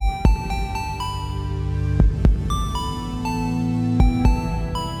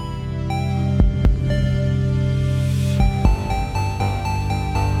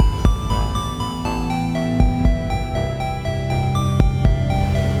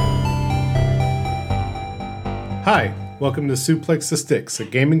Hi, welcome to Suplex the Sticks, a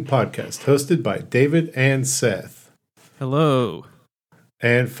gaming podcast hosted by David and Seth. Hello.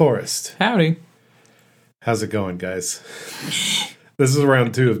 And Forrest. Howdy. How's it going, guys? This is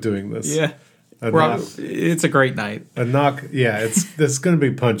round 2 of doing this. Yeah. It's a great night. It's going to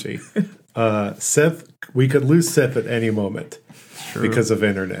be punchy. Seth, we could lose Seth at any moment because of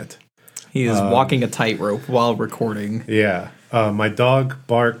internet. He is walking a tightrope while recording. Yeah. My dog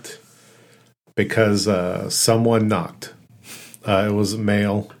barked because someone knocked. It was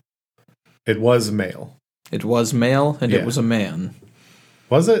male. It was male. It was male, and it was a man.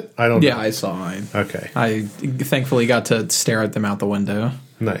 Was it? I don't know. Yeah, I saw it. Okay. I thankfully got to stare at them out the window.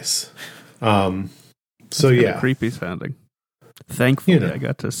 Nice. Creepy sounding. Thankfully, I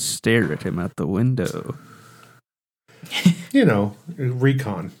got to stare at him out the window.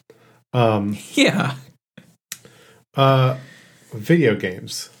 Recon. Yeah. Video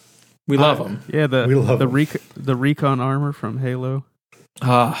games. We love them. Yeah, the recon armor from Halo.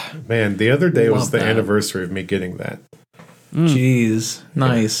 Man, the other day was the anniversary of me getting that. Jeez,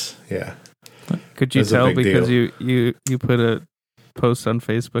 nice. Yeah. Could you tell because you put a post on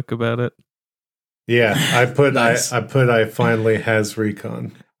Facebook about it? Yeah, I put Nice. I finally has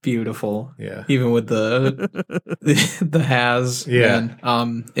recon. Beautiful. Yeah. Even with the has. Yeah. And,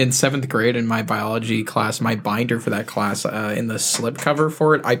 in 7th grade in my biology class, my binder for that class, in the slipcover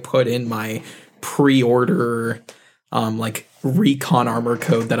for it, I put in my pre-order recon armor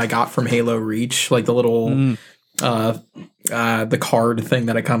code that I got from Halo Reach, like the little the card thing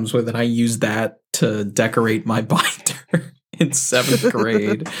that it comes with, and I used that to decorate my binder in 7th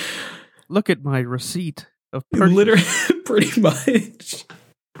grade. Look at my receipt of purchase. Literally, pretty much.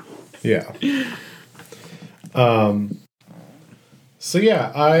 Yeah. So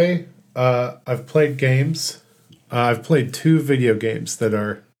yeah, I've played games. I've played 2 video games that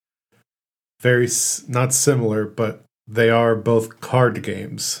are very not similar, but they are both card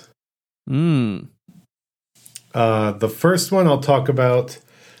games. The first one I'll talk about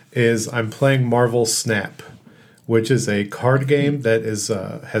is I'm playing Marvel Snap, which is a card game that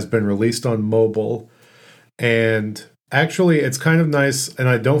has been released on mobile. And actually, it's kind of nice, and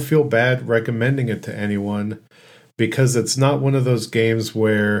I don't feel bad recommending it to anyone because it's not one of those games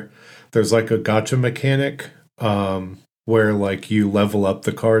where there's like a gacha mechanic where like you level up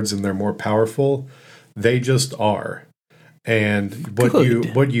the cards and they're more powerful. They just are. And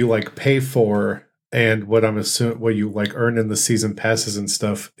what you like pay for and what I'm assuming what you like earn in the season passes and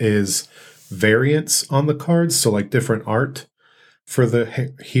stuff is variants on the cards, so like different art for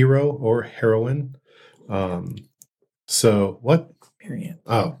the hero or heroine. So what? Variant.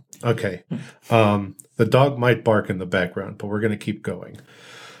 Oh, okay. The dog might bark in the background, but we're going to keep going.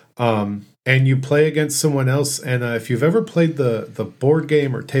 And you play against someone else, and if you've ever played the board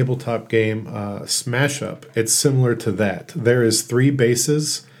game or tabletop game Smash Up, it's similar to that. There is 3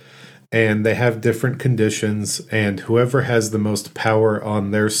 bases, and they have different conditions, and whoever has the most power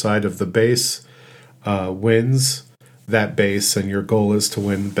on their side of the base wins that base, and your goal is to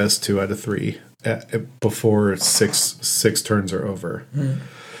win best 2 out of 3 before six turns are over.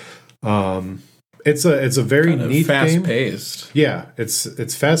 It's a very kind of neat fast game. Paced. Yeah,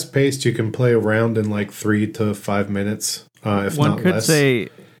 it's fast paced. You can play around in like 3 to 5 minutes, if not less.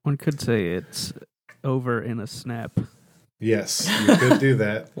 One could say it's over in a snap. Yes, you could do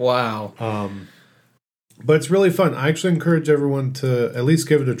that. Wow. But it's really fun. I actually encourage everyone to at least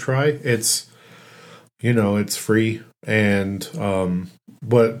give it a try. It's it's free, and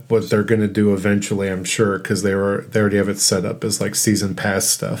what they're going to do eventually, I'm sure, because they already have it set up as like season pass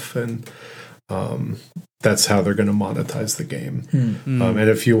stuff, and that's how they're going to monetize the game. And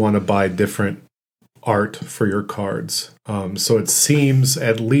if you want to buy different art for your cards, so it seems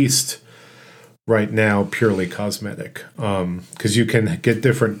at least right now purely cosmetic, because you can get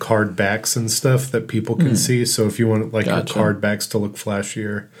different card backs and stuff that people can see. So if you want like your card backs to look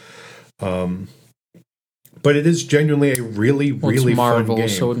flashier, but it is genuinely a really really Marvel, fun game.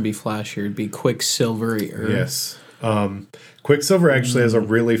 So it wouldn't be flashier; it'd be Quicksilver-ier. Yes. Quicksilver actually has a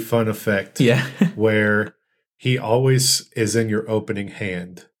really fun effect. Yeah. Where he always is in your opening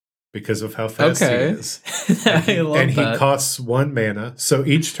hand because of how fast he is. I love and that. He costs 1 mana. So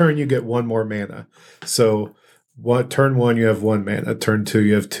each turn you get 1 more mana. So turn 1 you have 1 mana. Turn 2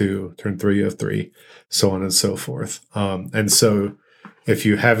 you have 2. Turn 3 you have 3. So on and so forth. And so if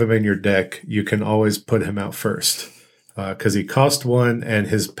you have him in your deck, you can always put him out first. Because he cost 1 and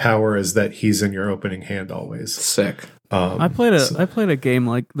his power is that he's in your opening hand always. Sick. I played a game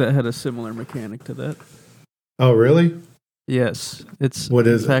like that had a similar mechanic to that. Oh, really? Yes, it's what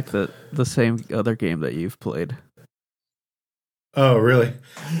is in fact the same other game that you've played. Oh, really?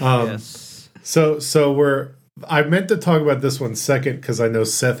 Yes. So we're I meant to talk about this one second because I know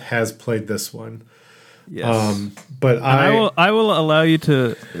Seth has played this one. Yes. But I will allow you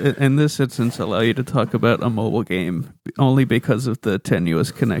to, in this instance, allow you to talk about a mobile game only because of the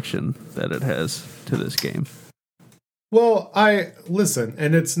tenuous connection that it has to this game. Well,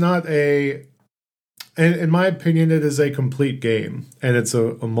 and it's not in my opinion, it is a complete game, and it's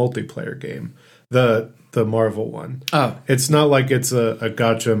a multiplayer game. The Marvel one. Oh. It's not like it's a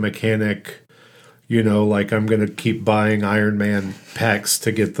gacha mechanic, like I'm going to keep buying Iron Man packs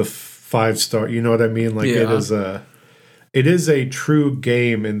to get the 5-star, you know what I mean? Like it is a true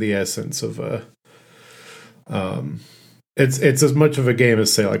game in the essence of it's as much of a game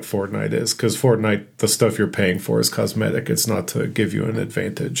as say like Fortnite is, because Fortnite, the stuff you're paying for is cosmetic. It's not to give you an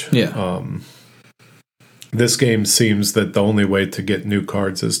advantage. Yeah. This game seems that the only way to get new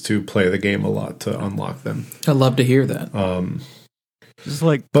cards is to play the game a lot to unlock them. I'd love to hear that. It's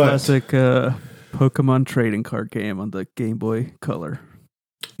like classic Pokemon trading card game on the Game Boy Color.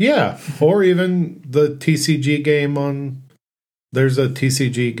 Yeah, or even the TCG game there's a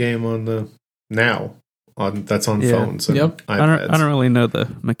TCG game on the that's on phones and iPads. I don't really know the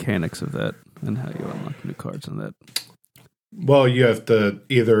mechanics of that and how you unlock new cards in that. Well, you have to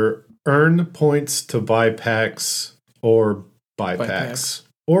either earn points to buy packs or buy packs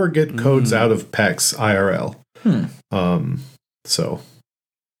or get codes out of packs IRL. So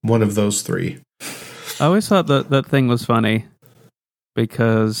one of those three. I always thought that thing was funny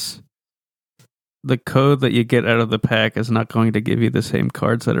because the code that you get out of the pack is not going to give you the same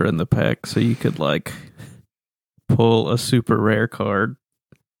cards that are in the pack. So you could like pull a super rare card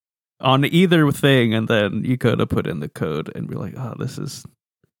on either thing, and then you go to put in the code and be like, oh, this is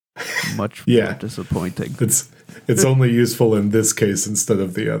much more disappointing. It's only useful in this case instead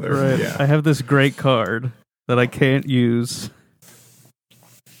of the other. Right. Yeah. I have this great card that I can't use.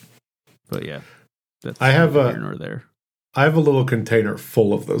 But yeah. That's here nor there. I have a little container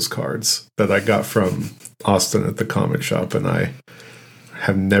full of those cards that I got from Austin at the comic shop, and I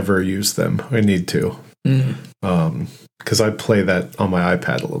have never used them. I need to. Because I play that on my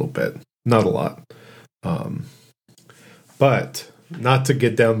iPad a little bit. Not a lot. But not to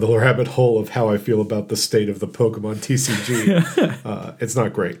get down the rabbit hole of how I feel about the state of the Pokemon TCG. It's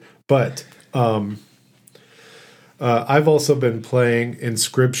not great. But I've also been playing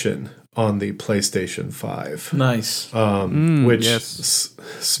Inscryption on the PlayStation 5. Nice. Which,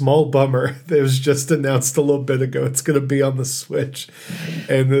 small bummer. It was just announced a little bit ago. It's going to be on the Switch.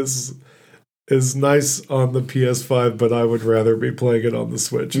 And this is nice on the PS5, but I would rather be playing it on the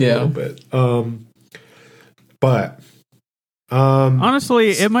Switch a little bit. But honestly,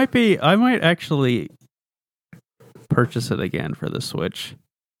 it might be. I might actually purchase it again for the Switch.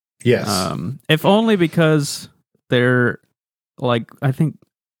 Yes. If only because they're like, I think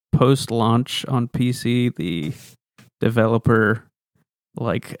post-launch on PC, the developer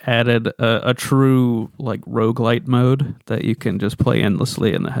like added a true like roguelite mode that you can just play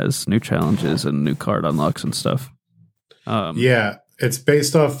endlessly, and it has new challenges and new card unlocks and stuff. It's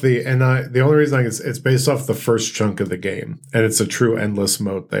based off the only reason it's based off the first chunk of the game, and it's a true endless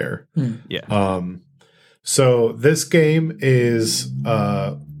mode there. So this game is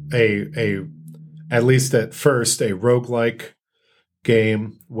at least at first a roguelike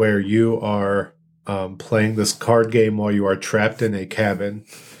game where you are playing this card game while you are trapped in a cabin.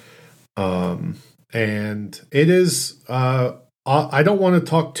 And it is I don't want to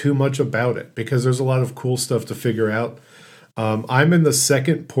talk too much about it because there's a lot of cool stuff to figure out. I'm in the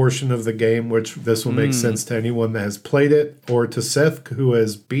second portion of the game, which this will make sense to anyone that has played it, or to Seth, who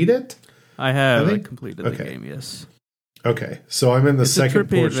has beat it. I have. I completed the game, yes. Okay, so I'm in the second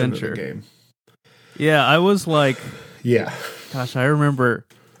portion of the game. Yeah, I was like... Yeah. Gosh, I remember...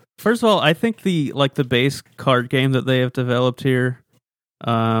 First of all, I think the base card game that they have developed here...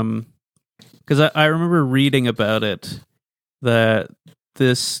 Because I remember reading about it, that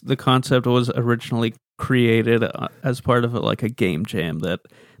the concept was originally created as part of a game jam, that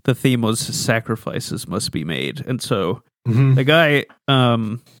the theme was sacrifices must be made, and so the guy,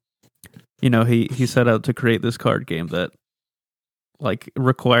 he set out to create this card game that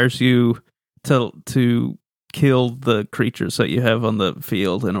requires you to kill the creatures that you have on the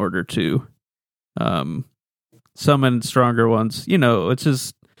field in order to summon stronger ones. It's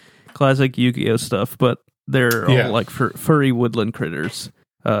just classic Yu-Gi-Oh stuff, but they're all furry woodland critters.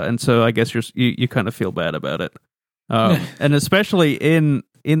 And so I guess you kind of feel bad about it. And especially in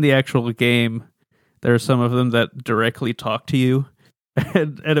the actual game, there are some of them that directly talk to you,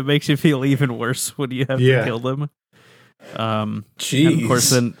 and it makes you feel even worse when you have to kill them. Jeez. And of course,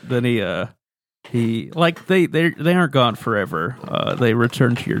 then he they aren't gone forever. They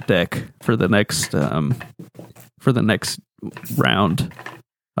return to your deck for the next for the next round.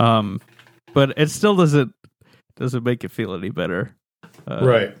 But it still doesn't make it feel any better.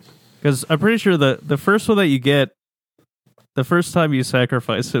 Right. Because I'm pretty sure the first one that you get, the first time you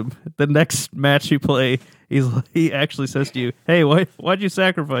sacrifice him, the next match you play, he actually says to you, "Hey, why'd you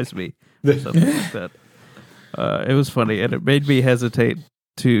sacrifice me?" Or something like that. It was funny, and it made me hesitate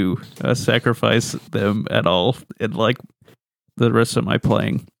to sacrifice them at all in like the rest of my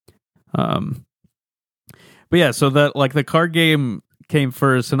playing. But yeah, so that like the card game came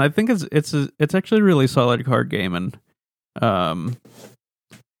first, and I think it's actually a really solid card game, and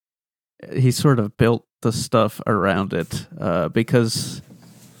he sort of built the stuff around it because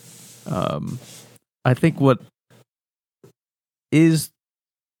I think what is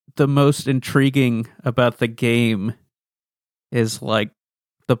the most intriguing about the game is like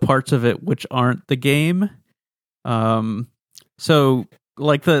the parts of it which aren't the game. So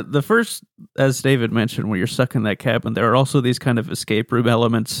like the first, as David mentioned, when you're stuck in that cabin, there are also these kind of escape room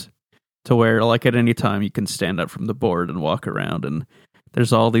elements to where like at any time you can stand up from the board and walk around, and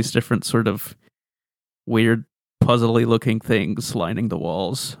there's all these different sort of weird puzzly looking things lining the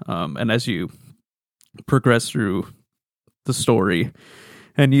walls. And as you progress through the story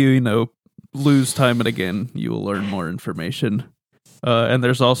and you lose time and again, you will learn more information. And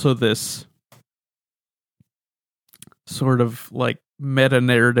there's also this sort of like meta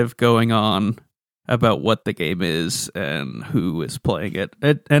narrative going on about what the game is and who is playing it.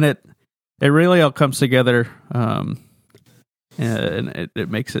 It really all comes together, and it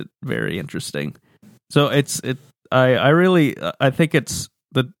makes it very interesting. So I think it's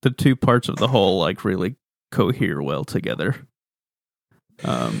the two parts of the whole like really cohere well together.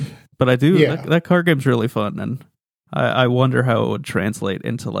 But I do that card game's really fun, and I wonder how it would translate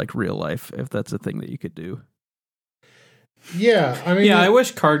into like real life if that's a thing that you could do. Yeah, I mean, I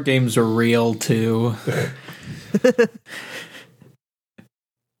wish card games were real too.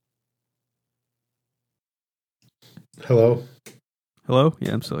 Hello?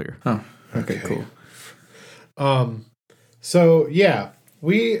 Yeah, I'm still here. Oh, okay, cool. So yeah,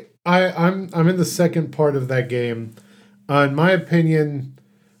 I'm in the second part of that game. In my opinion,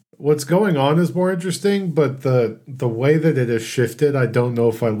 what's going on is more interesting, but the way that it has shifted, I don't know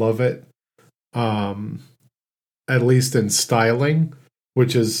if I love it. At least in styling,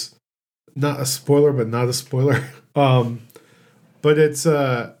 which is not a spoiler, but not a spoiler. But it's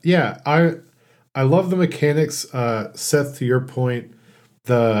I love the mechanics. Seth, to your point,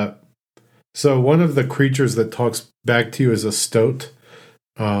 so one of the creatures that talks back to you is a stoat,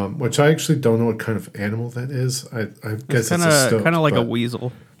 which I actually don't know what kind of animal that is. I guess it's a stoat, kind of like a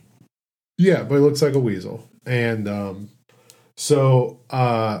weasel. Yeah, but it looks like a weasel, and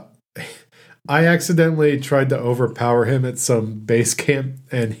I accidentally tried to overpower him at some base camp,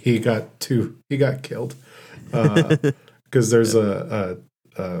 and he got killed because there's a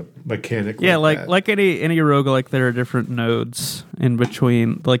mechanic. Yeah, like any roguelike, there are different nodes in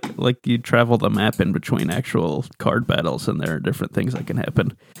between. Like you travel the map in between actual card battles, and there are different things that can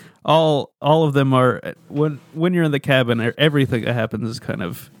happen. All of them are when you're in the cabin. Everything that happens is kind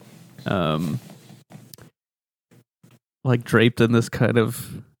of like draped in this kind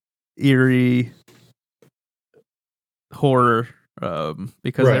of eerie horror,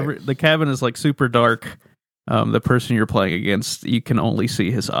 because the cabin is like super dark. The person you're playing against, you can only see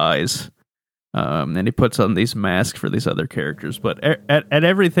his eyes, and he puts on these masks for these other characters. But at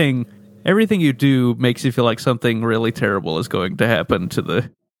everything you do makes you feel like something really terrible is going to happen to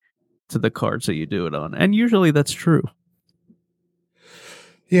the cards that you do it on, and usually that's true.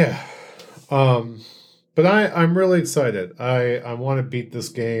 Yeah, but I'm really excited. I want to beat this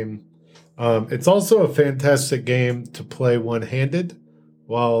game. It's also a fantastic game to play one-handed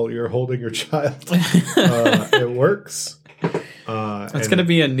while you're holding your child. It works. That's going to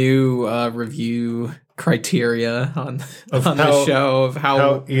be a new review criteria on the show of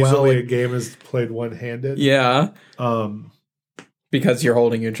how easily a game is played one-handed. Yeah. Because you're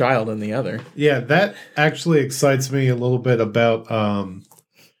holding your child in the other. Yeah, that actually excites me a little bit about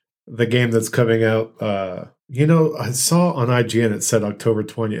the game that's coming out. I saw on IGN it said October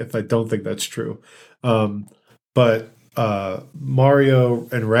 20th. I don't think that's true. But Mario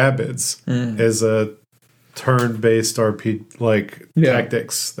and Rabbids is a turn-based RPG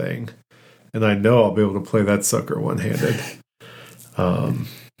tactics thing, and I know I'll be able to play that sucker one-handed.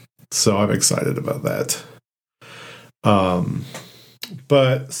 So I'm excited about that.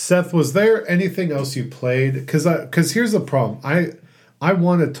 But Seth, was there anything else you played? Because here's the problem. I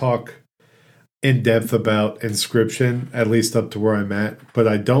want to talk in depth about Inscryption, at least up to where I'm at, but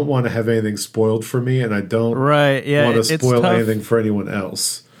I don't want to have anything spoiled for me, and I don't want to spoil anything for anyone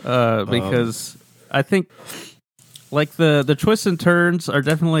else. Because I think like the twists and turns are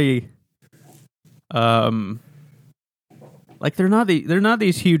definitely like they're not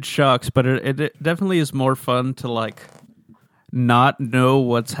these huge shocks, but it definitely is more fun to like not know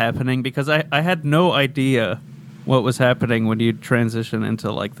what's happening, because I had no idea what was happening when you transition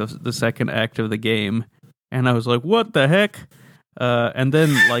into like the second act of the game, and I was like, what the heck? And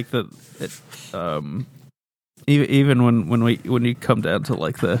then like even when you come down to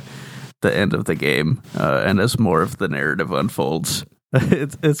like the end of the game, and as more of the narrative unfolds,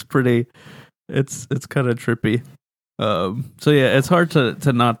 it's pretty, it's kind of trippy. So yeah, it's hard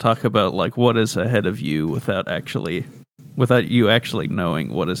to not talk about like what is ahead of you without you actually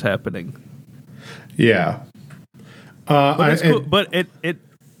knowing what is happening. Yeah. But it's cool. But it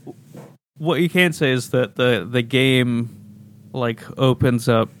what you can say is that the game like opens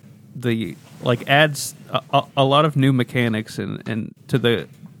up adds a lot of new mechanics and to the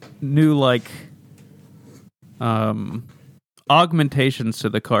new like augmentations to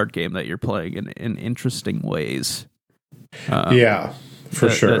the card game that you're playing in interesting ways. Yeah, for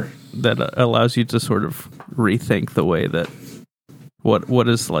sure. That allows you to sort of rethink the way that what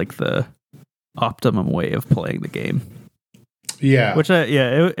is like the optimum way of playing the game. Yeah,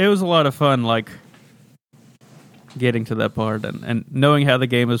 it was a lot of fun, like getting to that part and knowing how the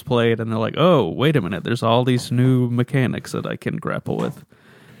game is played, and they're like, oh, wait a minute, there's all these new mechanics that I can grapple with.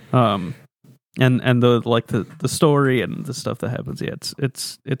 And the story and the stuff that happens, yeah,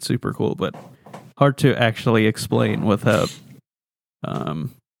 it's super cool, but hard to actually explain without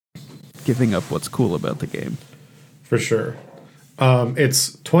giving up what's cool about the game. For sure.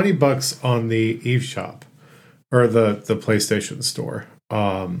 It's $20 on the Eve Shop or the PlayStation Store.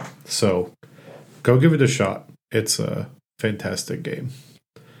 So go give it a shot. It's a fantastic game.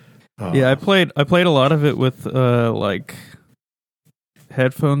 Yeah, I played a lot of it with like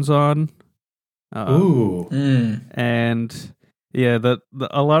headphones on. And yeah,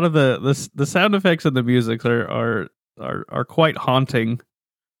 a lot of the sound effects and the music are quite haunting.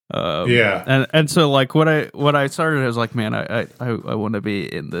 Yeah, and so like when I started, I was like, man, I want to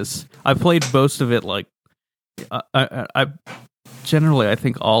be in this. I played most of it like I generally I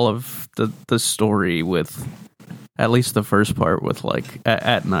think all of the story with at least the first part with like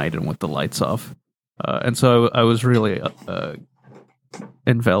at night and with the lights off, and so I was really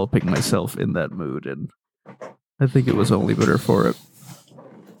enveloping myself in that mood, and I think it was only better for it.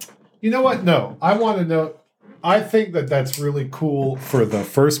 You know what? No, I want to know. I think that's really cool for the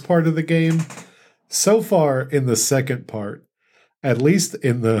first part of the game. So far in the second part, at least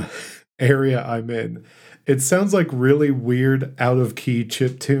in the area I'm in, it sounds like really weird, out of key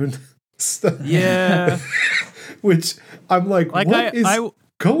chiptune stuff. Yeah. Which I'm like what is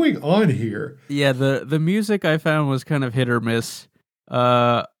going on here? Yeah, the music I found was kind of hit or miss.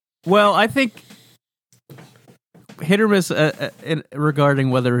 Well, I think hit or miss regarding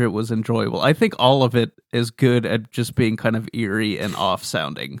whether it was enjoyable. I think all of it is good at just being kind of eerie and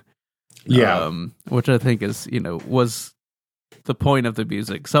off-sounding. Yeah. Which I think is, was the point of the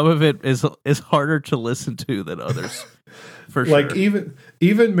music. Some of it is harder to listen to than others. For sure. Like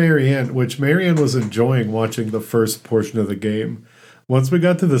even Marianne, which Marianne was enjoying watching the first portion of the game. Once we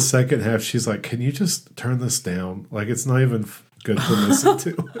got to the second half, she's like, "Can you just turn this down? Like, it's not even good to listen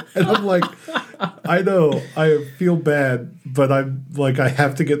to." And I'm like, I know, I feel bad, but I'm like, I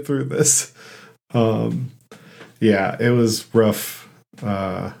have to get through this. Yeah, it was rough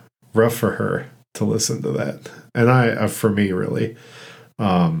for her to listen to that, and for me really.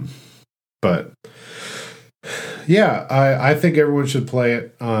 But yeah, I think everyone should play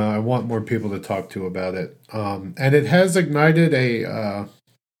it. I want more people to talk to about it. And it has ignited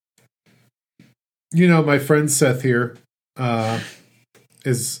my friend Seth here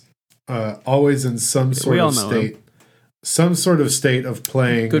is always in some sort of state. Some sort of state of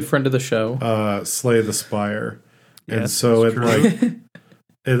playing. Good friend of the show. Slay the Spire. Yes, and so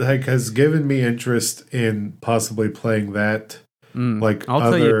it has given me interest in possibly playing that. Like I'll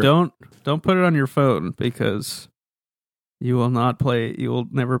tell you, don't put it on your phone, because you will not play. You will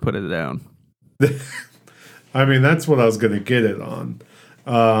never put it down. I mean, that's what I was going to get it on.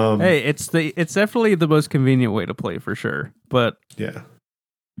 Hey, it's definitely the most convenient way to play for sure. But yeah,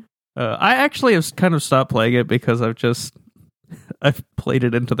 I actually have kind of stopped playing it because I've played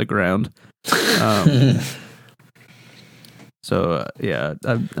it into the ground. So yeah,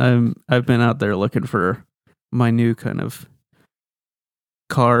 I've been out there looking for my new kind of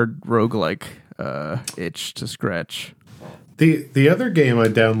card roguelike itch to scratch. The other game I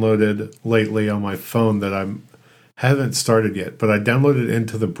downloaded lately on my phone that I haven't started yet, but I downloaded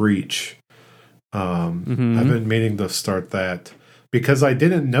Into the Breach. I've been meaning to start that because I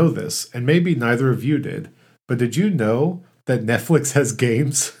didn't know this, and maybe neither of you did, but did you know that Netflix has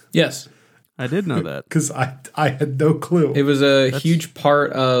games? Yes. I did know that. Because I had no clue. It was a huge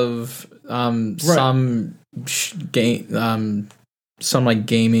part of some some like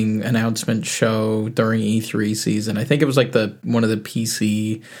gaming announcement show during E3 season. I think it was like one of the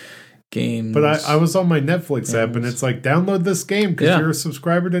PC games. But I was on my Netflix app, and it's like, download this game because you're a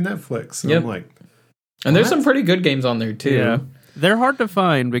subscriber to Netflix. And I'm like, and there's some pretty good games on there too. Yeah, they're hard to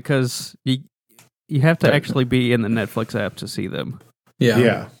find because you have to actually be in the Netflix app to see them.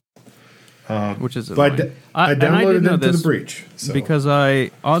 Yeah. Which is but I downloaded Into the Breach because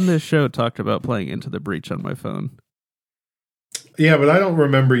I on this show talked about playing Into the Breach on my phone. Yeah, but I don't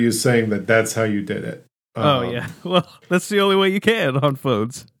remember you saying that that's how you did it. Oh yeah, well that's the only way you can on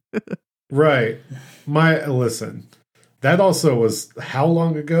phones. Right. Listen, that also was how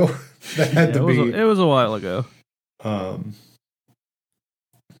long ago? That had to be. It was a while ago. But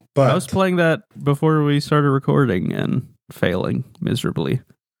I was playing that before we started recording and failing miserably.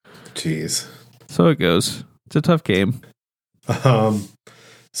 Jeez. So it goes. It's a tough game.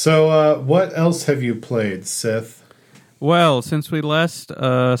 So what else have you played, Sith? Well, since we last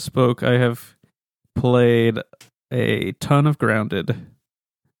spoke, I have played a ton of Grounded.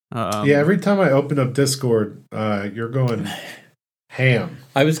 Every time I open up Discord, you're going ham.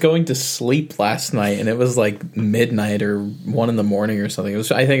 I was going to sleep last night, and it was like midnight or 1 a.m. or something.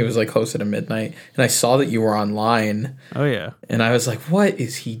 I think it was like closer to midnight, and I saw that you were online. Oh yeah, and I was like, "What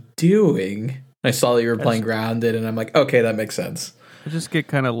is he doing?" I saw that you were playing Grounded, and I'm like, "Okay, that makes sense." I just get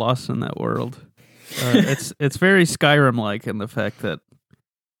kind of lost in that world. It's very Skyrim-like in the fact that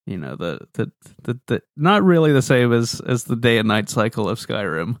the not really the same as the day and night cycle of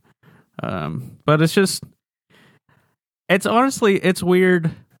Skyrim, but it's honestly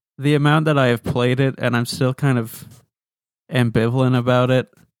weird the amount that I have played it, and I'm still kind of ambivalent about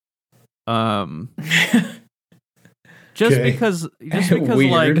it. Because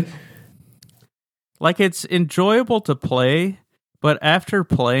weird. like it's enjoyable to play, but after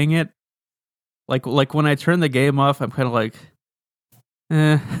playing it, like when I turn the game off, I'm kind of like,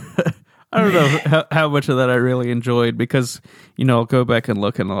 I don't know how much of that I really enjoyed, because I'll go back and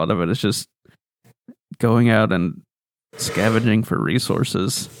look, and a lot of it is just going out and scavenging for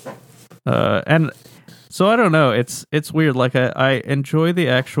resources, and so I don't know. It's weird. Like I enjoy the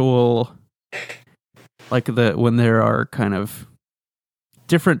actual, like when there are kind of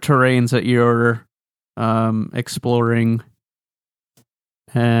different terrains that you're exploring,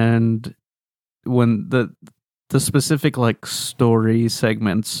 and when the specific like story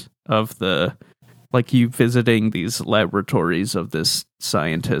segments of like you visiting these laboratories of this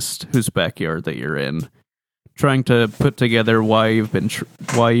scientist whose backyard that you're in, trying to put together why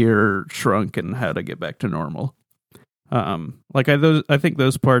you're shrunk and how to get back to normal. Like I think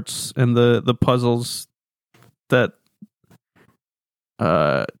those parts and the puzzles that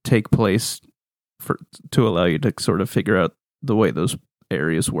take place to allow you to sort of figure out the way those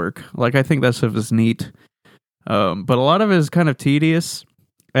areas work. Like I think that stuff is neat. But a lot of it is kind of tedious,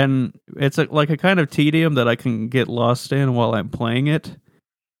 and it's like a kind of tedium that I can get lost in while I'm playing it.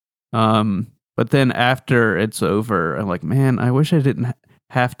 But then after it's over, I'm like, man, I wish I didn't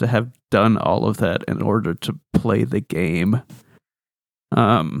have to have done all of that in order to play the game.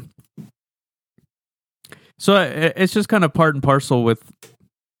 So it's just kind of part and parcel with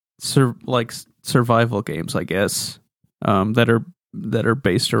survival games, I guess, that are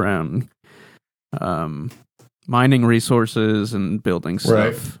based around mining resources and building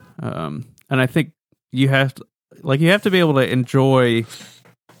stuff. Right. And I think you have to be able to enjoy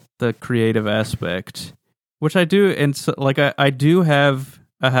the creative aspect, which I do. And so, like I do have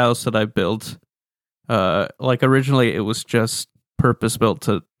a house that I built. Like originally it was just purpose built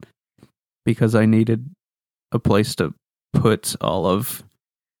because I needed a place to put all of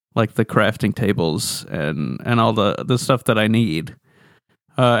like the crafting tables and all the stuff that I need.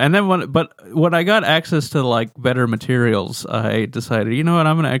 And then when I got access to like better materials, I decided, you know what,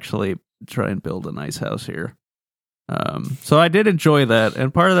 I'm going to actually try and build a nice house here. So I did enjoy that,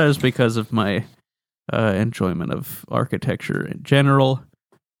 and part of that is because of my enjoyment of architecture in general.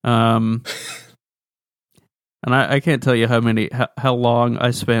 And I can't tell you how long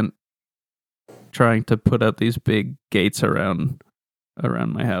I spent trying to put up these big gates around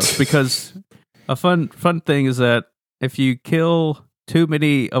my house, because a fun thing is that if you kill too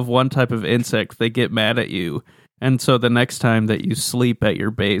many of one type of insect, they get mad at you, and so the next time that you sleep at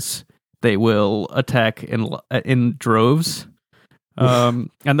your base, they will attack in droves. And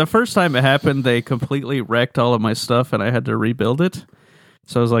the first time it happened, they completely wrecked all of my stuff, and I had to rebuild it.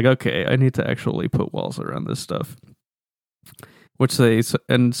 So I was like, okay, I need to actually put walls around this stuff, which they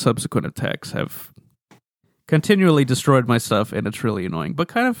and subsequent attacks have continually destroyed my stuff, and it's really annoying, but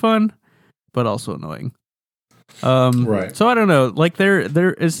kind of fun, but also annoying. Right. So I don't know. Like there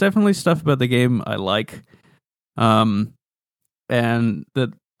is definitely stuff about the game I like. And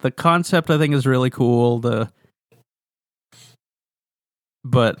the concept I think is really cool.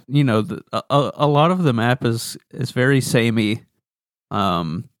 But you know, a lot of the map is very samey.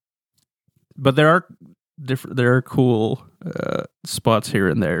 But there are cool spots here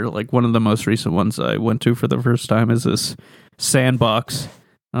and there. Like one of the most recent ones I went to for the first time is this sandbox.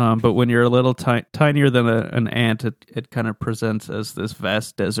 But when you're a little tinier than an ant, it kind of presents as this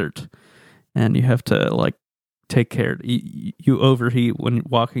vast desert, and you have to like take care. You overheat when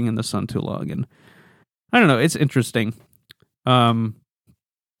walking in the sun too long, and I don't know. It's interesting. But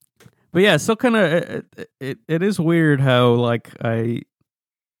yeah, still kind of it is weird how like I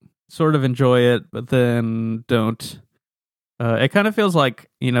sort of enjoy it, but then don't. It kind of feels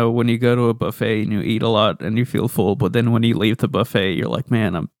like, you know, when you go to a buffet and you eat a lot and you feel full, but then when you leave the buffet, you're like,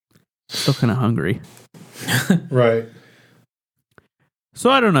 man, I'm still kind of hungry. Right.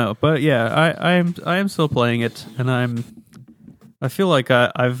 So I don't know, but yeah, I am still playing it, and I feel like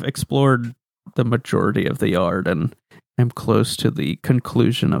I've explored the majority of the yard, and I'm close to the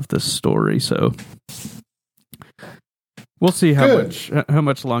conclusion of this story. So we'll see how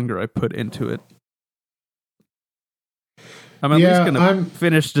much longer I put into it. I'm at least going to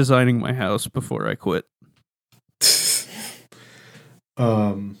finish designing my house before I quit.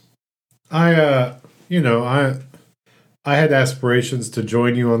 I had aspirations to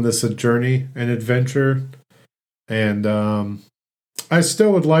join you on this journey and adventure, and I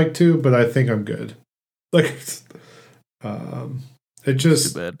still would like to, but I think I'm good. Like, it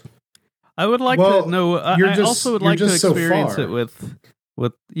just too bad. I would like to know. I also would like to experience it with.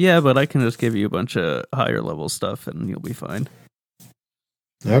 Yeah, but I can just give you a bunch of higher level stuff, and you'll be fine.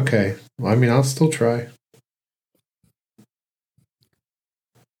 Okay. Well, I mean, I'll still try.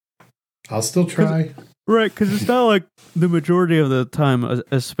 Right, because it's not like the majority of the time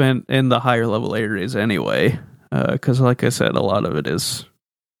is spent in the higher level areas anyway. Because, like I said, a lot of it is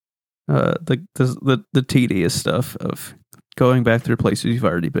the tedious stuff of going back through places you've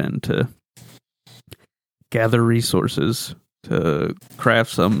already been to gather resources to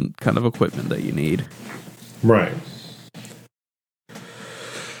craft some kind of equipment that you need. Right.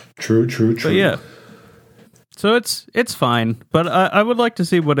 True. But yeah. So it's fine, but I would like to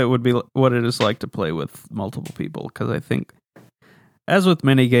see what it is like to play with multiple people, because I think, as with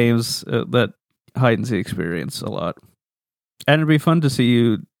many games, that heightens the experience a lot, and it'd be fun to see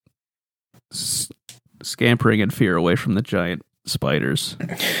you scampering in fear away from the giant spiders.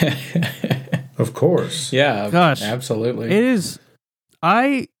 Of course, yeah, gosh, absolutely. It is.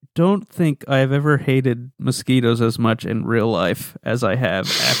 I don't think I've ever hated mosquitoes as much in real life as I have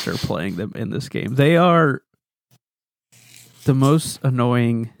after playing them in this game. They are the most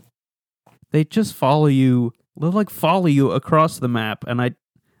annoying. They just follow you. They'll like follow you across the map, and I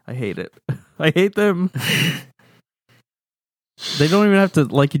hate it. I hate them. They don't even have to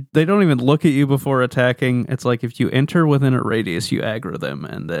they don't even look at you before attacking. It's like if you enter within a radius, you aggro them,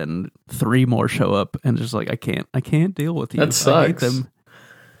 and then 3 more show up, and just like I can't deal with you. That sucks. I hate them.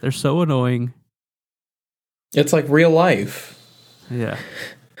 They're so annoying. It's like real life. Yeah.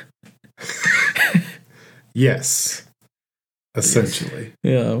 Yes. Essentially.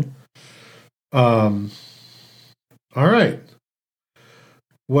 Yeah. All right.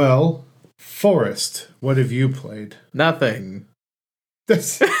 Well, Forrest, what have you played? Nothing.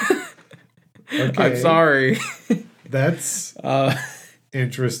 Okay. I'm sorry. That's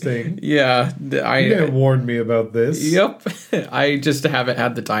interesting. Yeah. You didn't warn me about this. Yep. I just haven't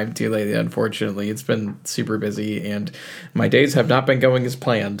had the time to lately, unfortunately. It's been super busy, and my days have not been going as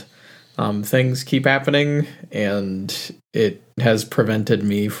planned. Things keep happening, and it has prevented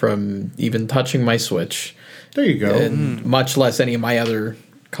me from even touching my Switch. There you go. And much less any of my other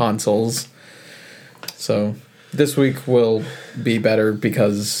consoles. So this week will be better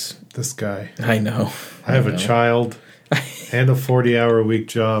because... This guy. I know. I have a child and a 40-hour-a-week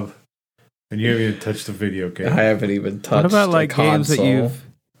job, and you haven't even touched a video game. I haven't even touched. What about like a console.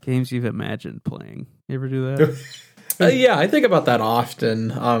 games you've imagined playing? You ever do that? Yeah, I think about that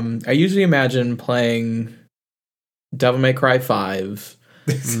often. I usually imagine playing Devil May Cry 5.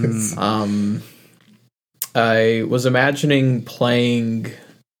 I was imagining playing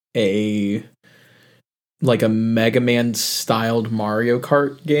a Mega Man styled Mario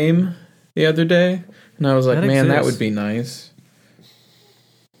Kart game the other day, and I was like, man, that would be nice.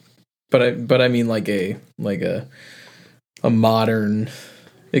 But I mean like a modern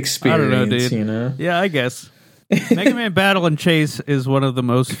experience. I don't know, dude. You know? Yeah, I guess. Mega Man Battle and Chase is one of the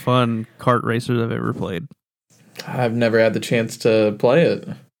most fun kart racers I've ever played. I've never had the chance to play it.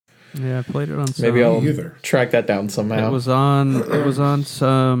 Yeah, I played it on some. Maybe I'll track that down somehow. It was on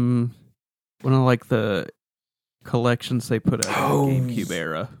some one of like the collections they put out in the GameCube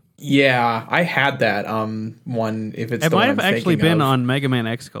era. Yeah, I had that one. If it's it the might one have I'm actually thinking been of. on Mega Man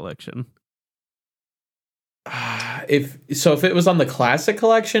X collection. If it was on the classic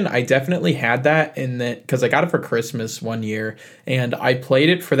collection, I definitely had that in that because I got it for Christmas one year and I played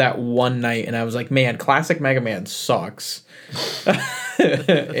it for that one night and I was like, man, classic Mega Man sucks.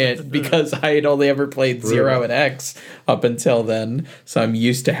 And because I had only ever played Zero and X up until then, so I'm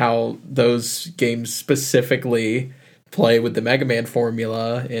used to how those games specifically play with the Mega Man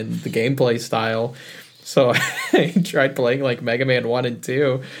formula and the gameplay style. So I tried playing like Mega Man 1 and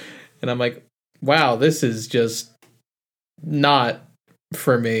 2 and I'm like, wow, this is just not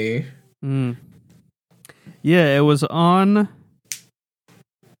for me. Yeah, it was on.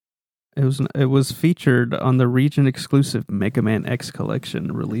 It was featured on the region exclusive Mega Man X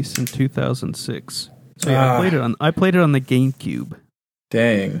collection released in 2006. So yeah, I played it on the GameCube.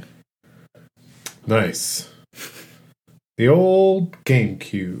 Dang. Nice. The old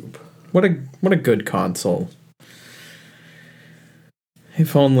GameCube. What a good console.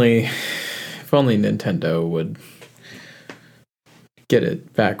 If only Nintendo would get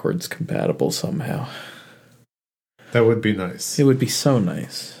it backwards compatible somehow. That would be nice. It would be so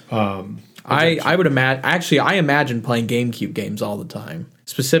nice. I would imagine. Actually, I imagine playing GameCube games all the time,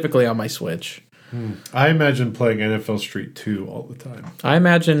 specifically on my Switch. I imagine playing NFL Street 2 all the time. I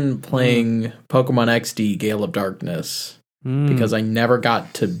imagine playing Pokemon XD Gale of Darkness because I never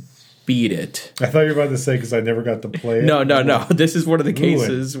got to beat it. I thought you were about to say because I never got to play it. No. This is one of the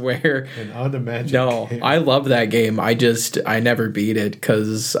cases where an unimagined game. I love that game. I never beat it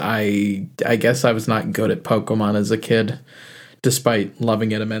because I guess I was not good at Pokemon as a kid, despite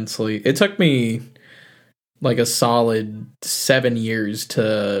loving it immensely. It took me like a solid 7 years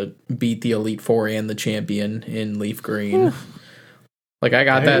to beat the Elite Four and the champion in Leaf Green. Like I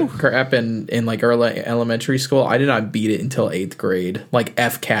got that crap in like early elementary school. I did not beat it until 8th grade, like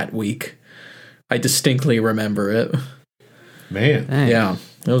FCAT week. I distinctly remember it. Man. Dang. Yeah,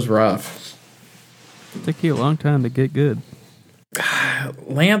 it was rough. It took you a long time to get good.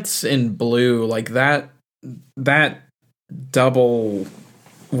 Lance in blue, like that double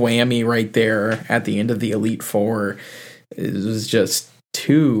whammy right there at the end of the Elite Four was just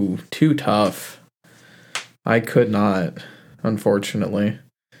too tough. I could not, unfortunately.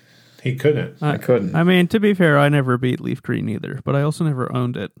 He couldn't. I couldn't. I mean, to be fair, I never beat Leaf Green either, but I also never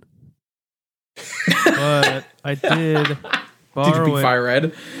owned it. But I did borrow Did you beat Fire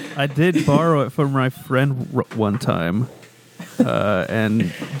Red? I did borrow it from my friend one time.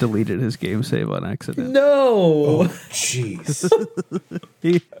 And deleted his game save on accident. No. Oh, jeez.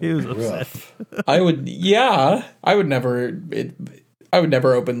 he was upset. I would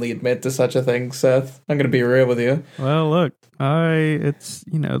never openly admit to such a thing, Seth. I'm going to be real with you. Well, look, it's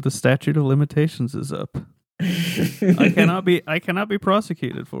the statute of limitations is up. I cannot be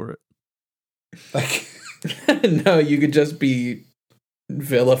prosecuted for it. No, you could just be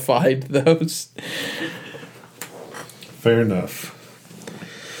vilified, those. Fair enough.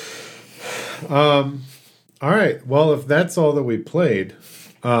 All right. Well, if that's all that we played,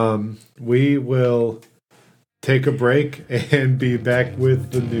 we will take a break and be back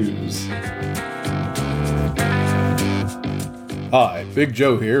with the news. Hi, Big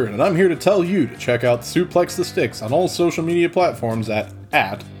Joe here, and I'm here to tell you to check out Suplex the Sticks on all social media platforms at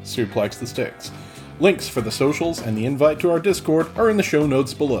Suplex the Sticks. Links for the socials and the invite to our Discord are in the show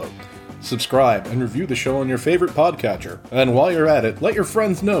notes below. Subscribe and review the show on your favorite podcatcher, and while you're at it, let your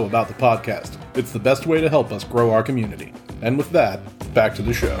friends know about the podcast. It's the best way to help us grow our community. And with that, back to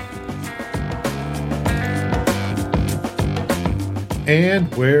the show.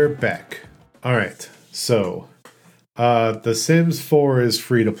 And we're back. All right. So, The Sims 4 is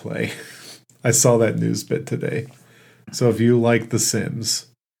free to play. I saw that news bit today. So if you like The Sims,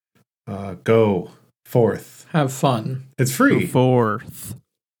 go forth. Have fun. It's free. Go forth.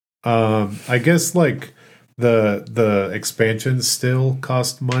 I guess like the expansions still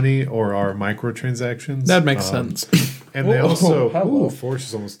cost money or are microtransactions. That makes sense. And they also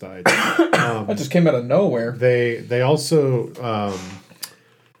Force almost died. That just came out of nowhere. They also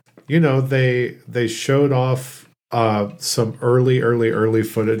they showed off some early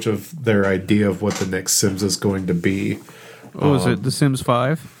footage of their idea of what the next Sims is going to be. Oh, is it The Sims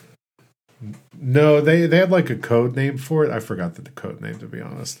 5? No, they had like a code name for it. I forgot the code name, to be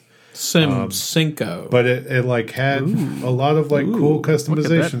honest. Cinco. But it like had a lot of like cool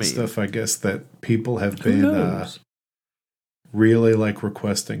customization stuff, I guess, that people have been really like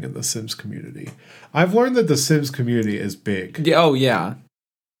requesting in the Sims community. I've learned that the Sims community is big. Oh, yeah.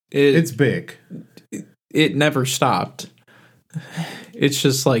 It's big. It never stopped. It's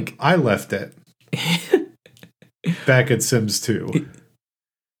just like... I left it. Back at Sims 2.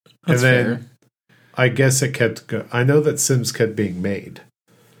 And then fair. I guess it kept going. I know that Sims kept being made,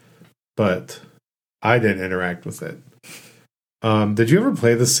 but I didn't interact with it. Did you ever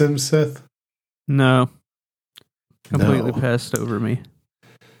play The Sims, Seth? No. Completely No. passed over me.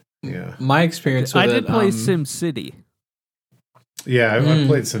 Yeah. My experience with I it... did play Sim City. Yeah, I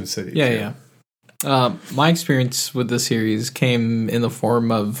played SimCity. Yeah, yeah. My experience with the series came in the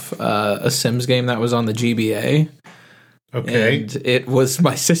form of a Sims game that was on the GBA. Okay. And it was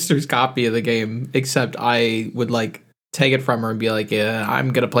my sister's copy of the game, except I would like take it from her and be like, yeah,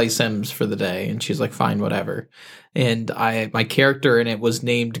 I'm going to play Sims for the day. And she's like, fine, whatever. And my character in it was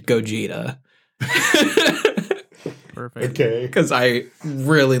named Gogeta. Perfect. Okay. Because I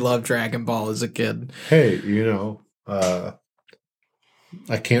really loved Dragon Ball as a kid. Hey,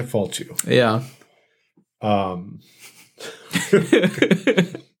 I can't fault you. Yeah.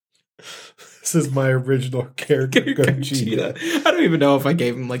 This is my original character, Gogeta. I don't even know if I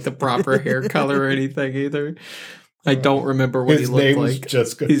gave him like the proper hair color or anything either. I don't remember what His he looked name like. was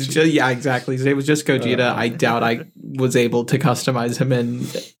just Gogeta. He's just, yeah, exactly. His name was just Gogeta. I doubt I was able to customize him in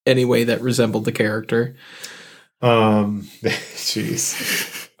any way that resembled the character. Jeez.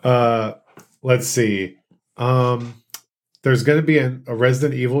 Let's see. There's going to be a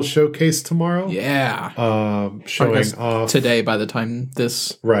Resident Evil showcase tomorrow. Yeah. Showing off today by the time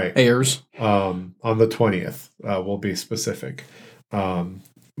this right airs. On the 20th. We'll be specific.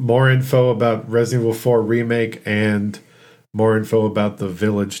 More info about Resident Evil 4 remake and more info about the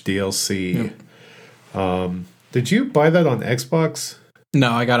Village DLC. Yep. Did you buy that on Xbox?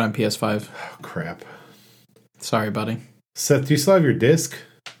 No, I got it on PS5. Oh, crap. Sorry, buddy. Seth, do you still have your disc?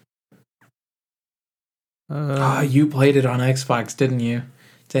 You played it on Xbox, didn't you?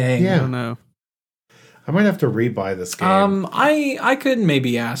 Dang. Yeah. I don't know. I might have to rebuy this game. I could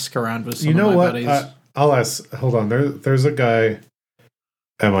maybe ask around with some You know of my what? buddies. I'll ask. Hold on. There's a guy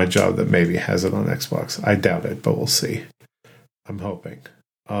at my job that maybe has it on Xbox. I doubt it, but we'll see. I'm hoping.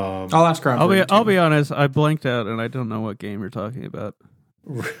 I'll ask around. I'll be honest. I blanked out and I don't know what game you're talking about.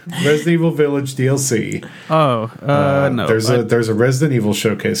 Resident Evil Village DLC. Oh, no. There's a Resident Evil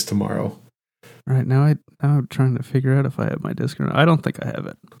showcase tomorrow. Right now, I'm trying to figure out if I have my disc or not. I don't think I have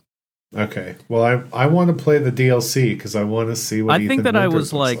it. Okay. Well, I want to play the DLC because I want to see what. I think that I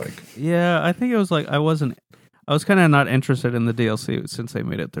was like. Yeah, I think it was like I was kind of not interested in the DLC since they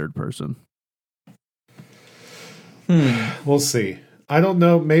made it third person. We'll see. I don't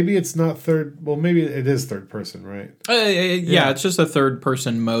know. Maybe it's not third. Well, maybe it is third person, right? Yeah, it's just a third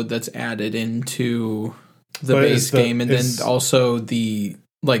person mode that's added into the base game, and then also the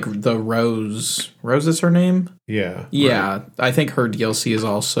Rose. Rose is her name? Yeah. Yeah. Right. I think her DLC is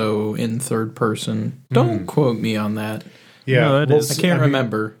also in third person. Don't quote me on that. Yeah. No, it is. I can't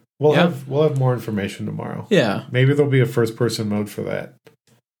remember. We'll have more information tomorrow. Yeah. Maybe there'll be a first person mode for that.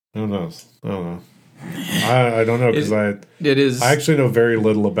 Who knows? I don't know. I don't know because it is. I actually know very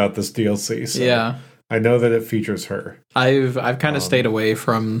little about this DLC. So yeah. I know that it features her. I've kind of stayed away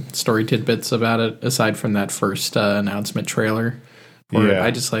from story tidbits about it aside from that first announcement trailer. Yeah.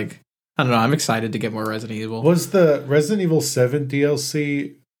 I just I don't know. I'm excited to get more Resident Evil. Was the Resident Evil 7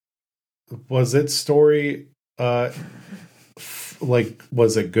 DLC, was its story, was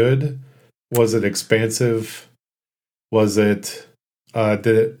it good? Was it expansive? Was it,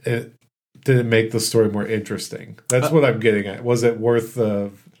 did it make the story more interesting? That's what I'm getting at. Was it worth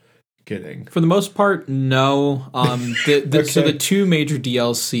getting? For the most part, no. Okay. So the two major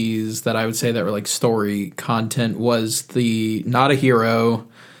DLCs that I would say that were like story content was the Not a Hero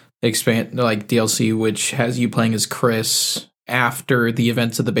DLC, which has you playing as Chris after the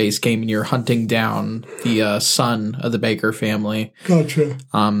events of the base game, and you're hunting down the son of the Baker family. Gotcha.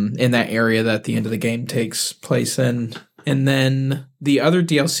 In that area that the end of the game takes place in. And then the other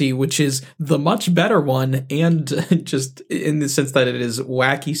DLC, which is the much better one, and just in the sense that it is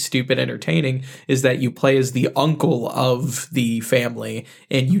wacky, stupid, entertaining, is that you play as the uncle of the family,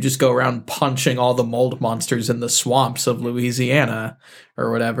 and you just go around punching all the mold monsters in the swamps of Louisiana or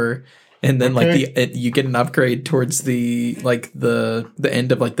whatever. And then you get an upgrade towards the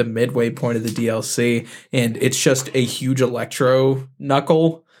end of the midway point of the DLC, and it's just a huge electro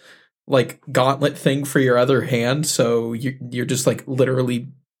knuckle gauntlet thing for your other hand, so you're just literally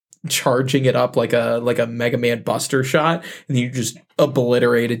charging it up like a Mega Man Buster shot, and you just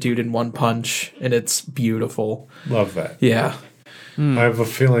obliterate a dude in one punch, and it's beautiful. Love that. Yeah. I have a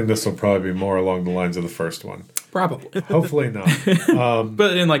feeling this will probably be more along the lines of the first one. Probably. Hopefully not.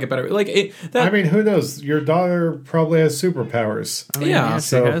 But in like a better like it, that. I mean, who knows? Your daughter probably has superpowers. I mean, Yeah, she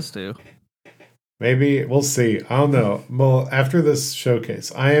so- has to. Maybe we'll see. I don't know. Well, after this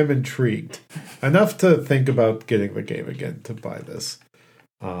showcase, I am intrigued enough to think about getting the game again to buy this.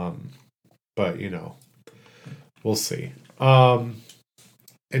 But we'll see.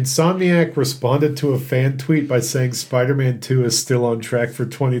 Insomniac responded to a fan tweet by saying Spider-Man 2 is still on track for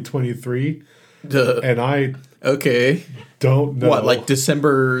 2023, and I Okay. don't know What, like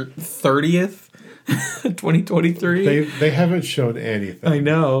December 30th, 2023? They haven't shown anything. I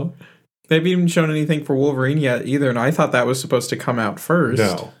know. They haven't even shown anything for Wolverine yet either, and I thought that was supposed to come out first.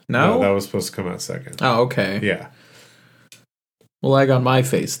 No, that was supposed to come out second. Oh, okay. Yeah, Well, egg on my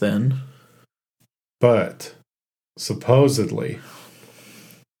face then. but supposedly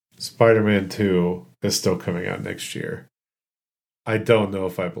Spider-Man 2 is still coming out next year. I don't know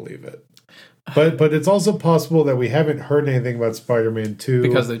if I believe it. But it's also possible that we haven't heard anything about Spider-Man 2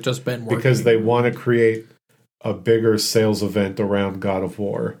 Because they've just been working. because they want to create a bigger sales event around God of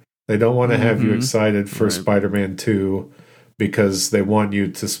War. They don't want to have you excited for Right. Spider-Man 2 because they want you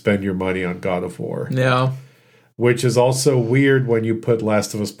to spend your money on God of War. Yeah. Which is also weird when you put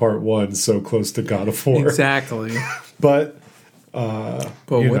Last of Us Part 1 so close to God of War. Exactly. But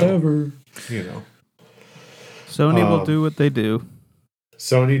whatever. Sony will do what they do.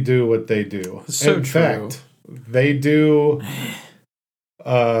 Sony do what they do. So In true. fact, they do.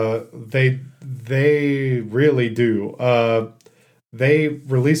 They really do. They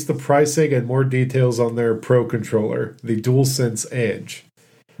released the pricing and more details on their Pro controller, the DualSense Edge.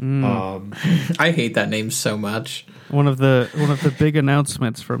 I hate that name so much. One of the big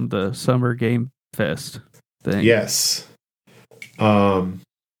announcements from the Summer Game Fest thing. Yes. And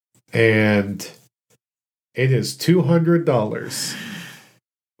it is $200.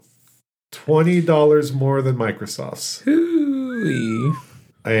 $20 more than Microsoft's. Hooey.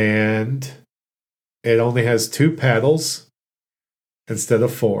 And it only has 2 paddles instead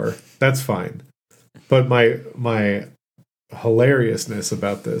of 4. That's fine. But my hilariousness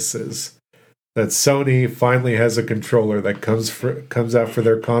about this is that Sony finally has a controller that comes out for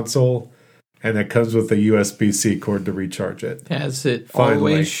their console, and it comes with a USB-C cord to recharge it. As it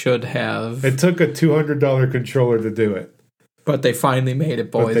Finally. always should have. It took a $200 controller to do it, But they finally made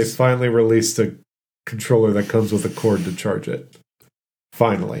it, but they boys. finally released a controller that comes with a cord to charge it.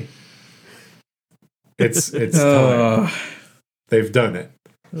 Finally. It's time. They've done it.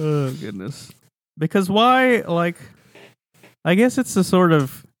 Oh goodness. Because why? Like, I guess it's the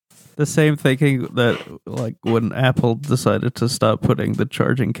same thinking that like when Apple decided to stop putting the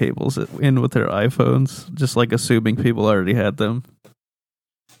charging cables in with their iPhones, just like assuming people already had them.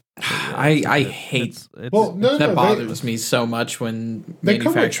 I hate Well, no, that no, bothers me so much when they come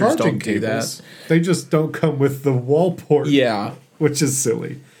with manufacturers charging don't do cables. that. They just don't come with the wall port, Yeah. which is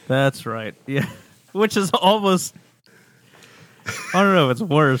silly. That's right. Yeah. Which is almost, I don't know if it's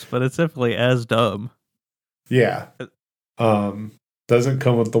worse, but it's definitely as dumb. Yeah. Doesn't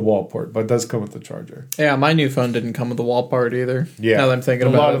come with the wall port, but does come with the charger. Yeah, my new phone didn't come with the wall part either. Yeah. Now that I'm thinking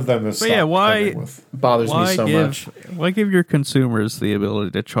a about lot it, of them have But yeah, stopped why- coming with. bothers me so much. Why give your consumers the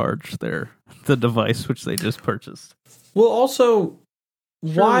ability to charge the device which they just purchased? Well, also,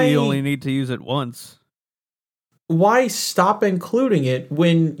 Surely why you only need to use it once? why stop including it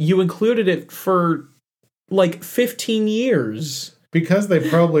when you included it for like 15 years? Because they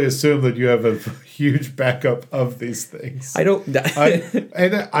probably assume that you have a huge backup of these things. I don't.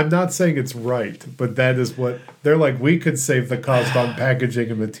 And I'm not saying it's right, but that is what they're like. We could save the cost on packaging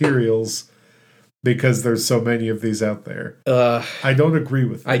and materials because there's so many of these out there. I don't agree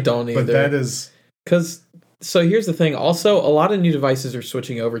with that. I don't either. But that is Because, so here's the thing. Also, a lot of new devices are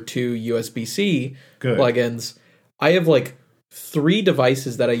switching over to USB-C good. plugins. I have like 3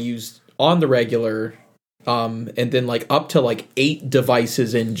 devices that I use on the regular, and then like up to like 8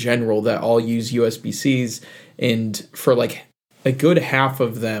 devices in general that all use USB-Cs. And for like a good half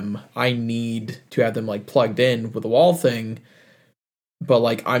of them, I need to have them like plugged in with a wall thing. But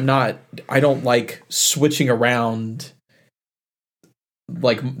like, I don't like switching around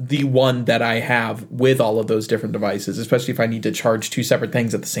like the one that I have with all of those different devices, especially if I need to charge 2 separate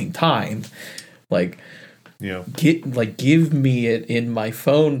things at the same time. Like, Yeah. give me it in my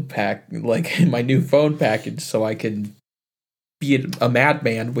phone pack, like in my new phone package, so I can be a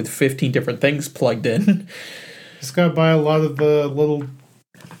madman with 15 different things plugged in. Just gotta buy a lot of the little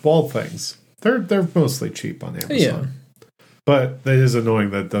wall things. They're mostly cheap on Amazon. Yeah. But it is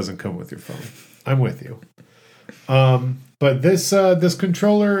annoying that it doesn't come with your phone. I'm with you. But this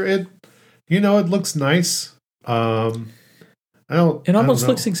controller, it looks nice. I don't. It I almost don't know.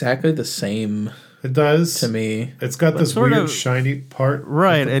 looks exactly the same It does. to me. It's got this sort weird of- shiny part.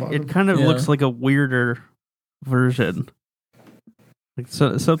 Right. at the It bottom. kind of Yeah. looks like a weirder version. Like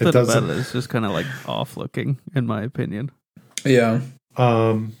something about doesn't- it is just kind of like off looking, in my opinion. Yeah.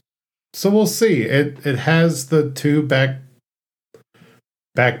 So we'll see. It has the two back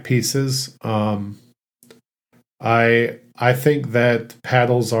pieces. I think that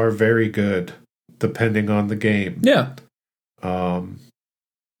paddles are very good depending on the game. Yeah.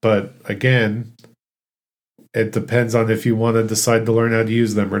 But again, it depends on if you want to decide to learn how to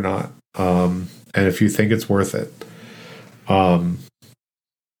use them or not. And if you think it's worth it.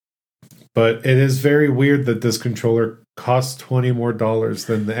 But it is very weird that this controller costs $20 more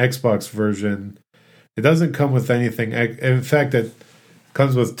than the Xbox version. It doesn't come with anything. In fact, it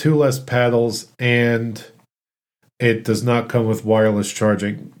comes with 2 less paddles, and it does not come with wireless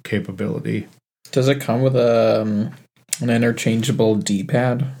charging capability. Does it come with an interchangeable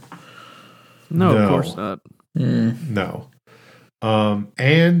D-pad? No, No. of course not. No.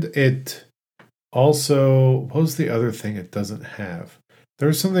 And it also, what was the other thing it doesn't have? There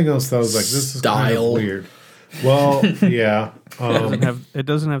was something else that was like, this is kind of Style. weird. Well, yeah. It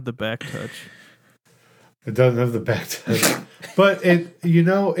doesn't have the back touch. It doesn't have the back touch. But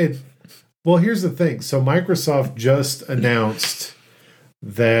well, here's the thing. So Microsoft just announced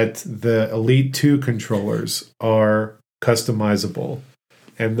that the Elite 2 controllers are customizable.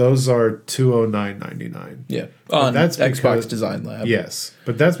 And those are $209.99. Yeah. But that's Xbox because- Design Lab. Yes.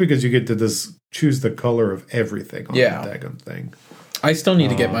 But that's because you get to choose the color of everything on Yeah. the daggum thing. I still need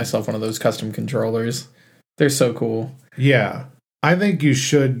to get myself one of those custom controllers. They're so cool. Yeah. I think you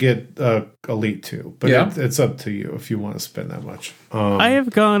should get Elite 2. But Yeah. it's up to you if you want to spend that much. I have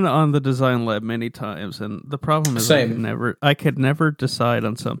gone on the Design Lab many times, and the problem is Same. I could never decide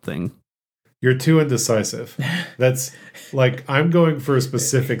on something. You're too indecisive. That's like, I'm going for a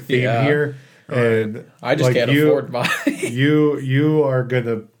specific theme Yeah. here. And I just like, can't afford mine. you are going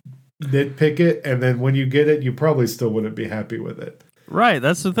to nitpick it. And then when you get it, you probably still wouldn't be happy with it. Right,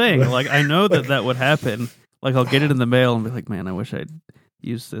 that's the thing. Like, I know that would happen. Like, I'll get it in the mail and be like, man, I wish I'd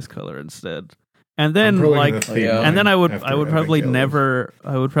used this color instead. And then, I'm probably like, gonna theme yeah. and then mine I would after probably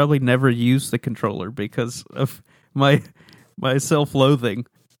having never use the controller because of my self-loathing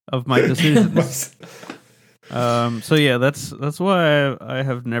of my decisions. So yeah, that's why I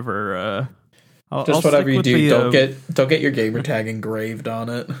have never. I'll Just stick whatever you with do, the, don't get your gamer tag engraved on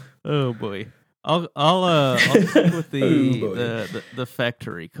it. Oh boy, I'll stick with Oh, the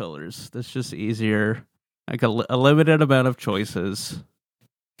factory colors. That's just easier. Like a limited amount of choices,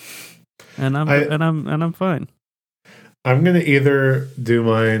 and I'm fine. I'm going to either do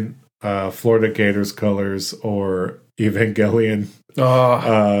mine Florida Gators colors or Evangelion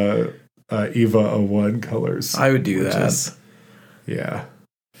Oh, EVA 01 colors. I would do which that. is- yeah.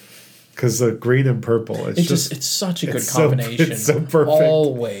 Because the green and purple, It's such a good it's so- combination. it's so perfect.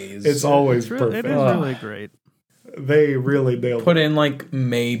 Always. it's always It perfect. is really great. They really nailed Put it. in like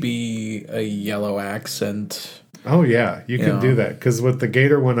maybe a yellow accent. Oh, yeah. You can Yeah. do that. Because with the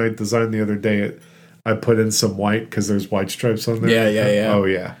Gator one I designed the other day, I put in some white because there's white stripes on there. Yeah. Oh,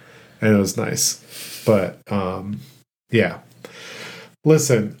 yeah. And it was nice. But, yeah.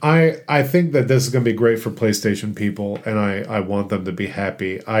 Listen, I think that this is going to be great for PlayStation people, and I want them to be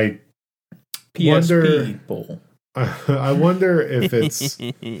happy. I PSP Wonder- people. I wonder if it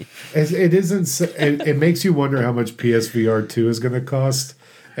isn't. It makes you wonder how much PSVR 2 is going to cost,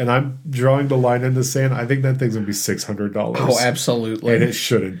 and I'm drawing the line in the sand. I think that thing's going to be $600. Oh, absolutely. and it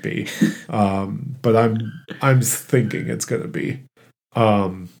shouldn't be. But I'm thinking it's going to be.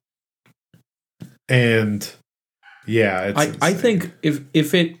 And yeah, it's I insane. think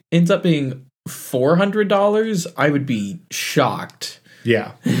if it ends up being $400, I would be shocked.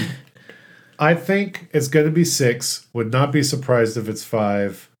 Yeah. I think it's going to be 6. Would not be surprised if it's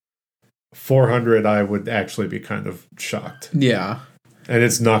 5. 400, I would actually be kind of shocked. Yeah. And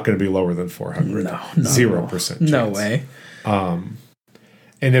it's not going to be lower than 400. No. 0% chance. No way.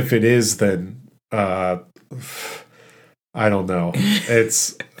 And if it is, then I don't know.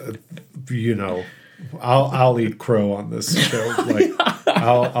 It's I'll eat crow on this show. Like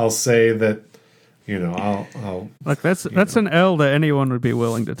I'll say that I'll Like that's an L that anyone would be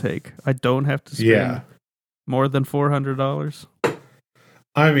willing to take. I don't have to spend more than $400.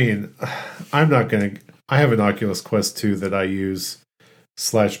 I mean, I'm not gonna. I have an Oculus Quest 2 that I use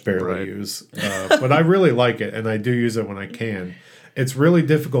 / barely use, but I really like it, and I do use it when I can. It's really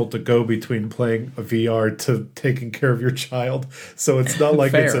difficult to go between playing a VR to taking care of your child, so it's not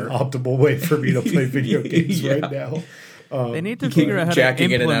like it's an Fair. optimal way for me to play video games right now. They need to figure out how to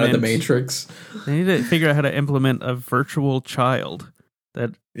Jacking in and out of the implement. Matrix. They need to figure out how to implement a virtual child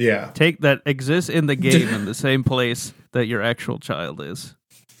that Yeah. that exists in the game in the same place that your actual child is.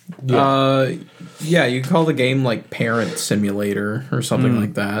 Yeah, you call the game like Parent Simulator or something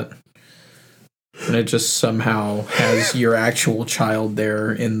like that. And it just somehow has your actual child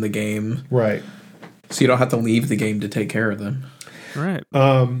there in the game. Right. So you don't have to leave the game to take care of them. Right.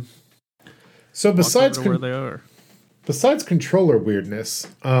 So besides where they are. Besides controller weirdness,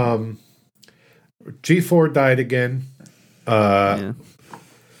 G4 died again.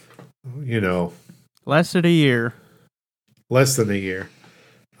 You know, lasted a year. Less than a year.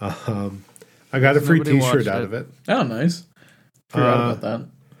 I got a free T-shirt out of it. Oh, nice. Forgot about that.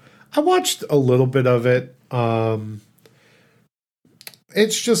 I watched a little bit of it.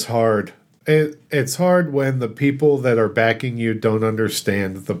 It's just hard. It's hard when the people that are backing you don't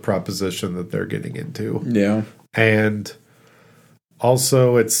understand the proposition that they're getting into. Yeah. And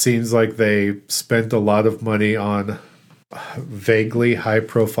also, it seems like they spent a lot of money on vaguely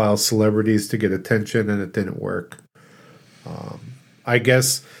high-profile celebrities to get attention, and it didn't work. I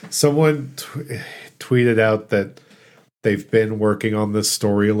guess someone tweeted out that they've been working on this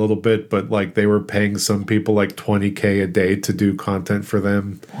story a little bit, but like they were paying some people like $20K a day to do content for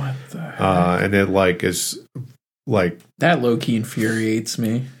them. What the heck? And it like is like that low-key infuriates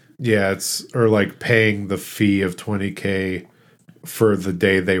me. Yeah, or like paying the fee of $20K for the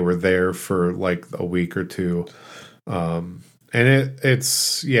day they were there for like a week or two. And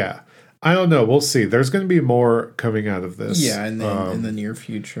it's I don't know. We'll see. There's going to be more coming out of this. Yeah, in the near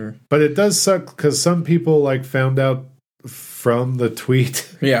future. But it does suck because some people like found out from the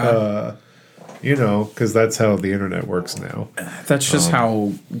tweet. Yeah. Because that's how the internet works now. That's just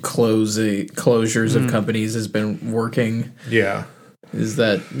how closures of companies has been working. Yeah. Is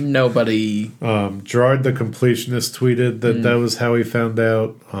that nobody... Gerard the Completionist tweeted that was how he found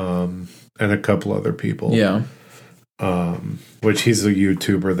out, and a couple other people. Yeah. Which he's a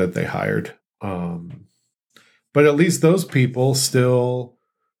YouTuber that they hired. But at least those people still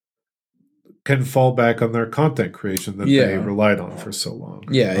can fall back on their content creation that they relied on for so long.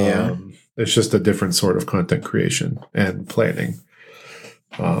 Yeah. It's just a different sort of content creation and planning.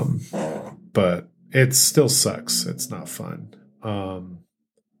 But it still sucks. It's not fun. And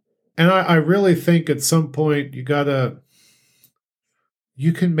I really think at some point you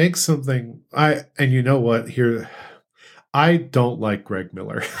can make something. And you know what? Here, I don't like Greg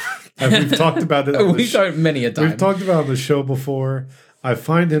Miller. We've talked about it. We've talked many a time. We've talked about it on the show before. I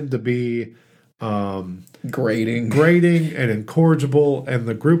find him to be grating and incorrigible, and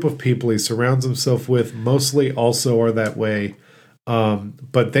the group of people he surrounds himself with mostly also are that way.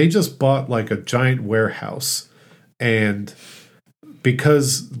 But they just bought like a giant warehouse, and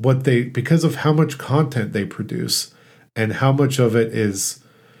because of how much content they produce and how much of it is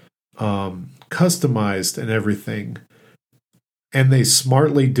customized and everything, and they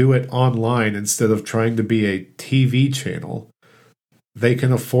smartly do it online instead of trying to be a TV channel, they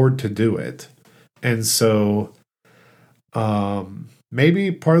can afford to do it. And so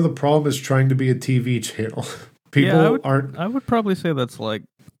maybe part of the problem is trying to be a TV channel. People aren't... I would probably say that's like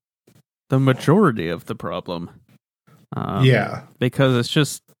the majority of the problem. Because it's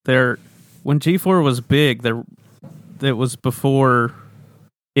just when G4 was big, it was before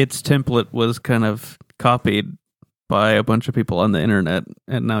its template was kind of copied by a bunch of people on the internet,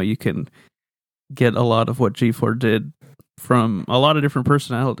 and now you can get a lot of what G4 did from a lot of different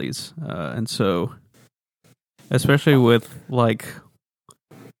personalities. And so, especially with like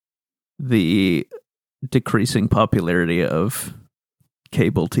the decreasing popularity of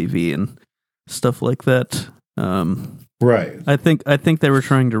cable TV and stuff like that, right. I think they were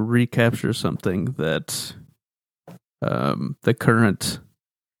trying to recapture something that the current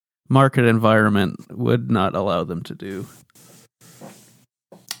market environment would not allow them to do.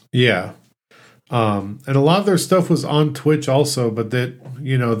 Yeah. And a lot of their stuff was on Twitch also, but that,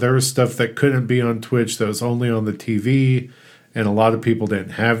 there was stuff that couldn't be on Twitch that was only on the TV, and a lot of people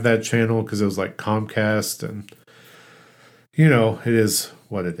didn't have that channel because it was like Comcast, and, it is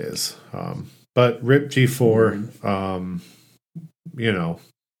what it is. But RIP G4,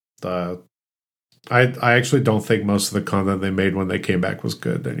 I actually don't think most of the content they made when they came back was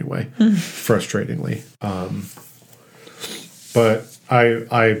good anyway, frustratingly. But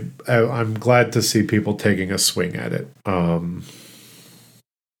I'm glad to see people taking a swing at it.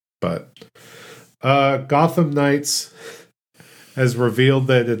 But Gotham Knights has revealed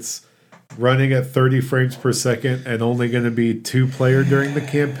that it's running at 30 frames per second and only going to be 2-player during the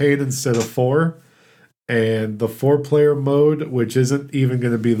campaign instead of 4. And the 4-player mode, which isn't even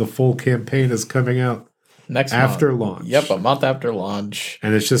going to be the full campaign, is coming out next after month. Launch. Yep, a month after launch.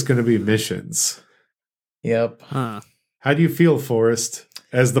 And it's just going to be missions. Yep. Huh. How do you feel, Forrest,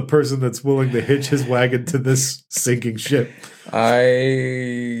 as the person that's willing to hitch his wagon to this sinking ship?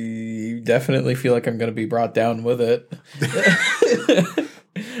 I definitely feel like I'm going to be brought down with it.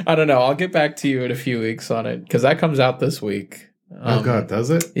 I don't know. I'll get back to you in a few weeks on it because that comes out this week. Oh God, does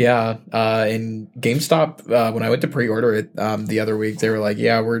it? Yeah. In GameStop, when I went to pre-order it the other week, they were like,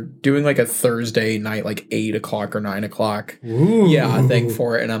 "Yeah, we're doing like a Thursday night, like 8 o'clock or 9 o'clock." Ooh. Yeah, thing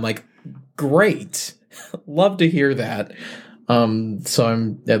for it, and I'm like, "Great, love to hear that." So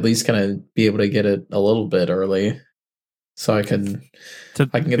I'm at least gonna be able to get it a little bit early, so I can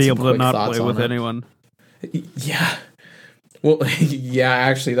get be some able to quick not thoughts play with on it. anyone. Yeah. Well, yeah,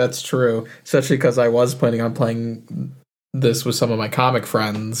 actually, that's true. Especially because I was planning on playing this with some of my comic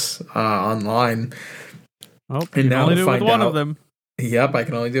friends online. Oh, And you now only to do it with find one out- of them. Yep, I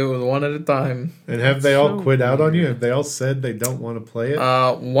can only do it with one at a time. And have they all So quit out on you? weird. Have they all said they don't want to play it?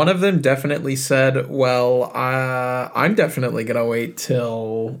 One of them definitely said, "Well, I'm definitely gonna wait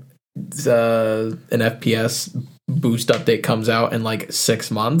till an FPS boost update comes out in like 6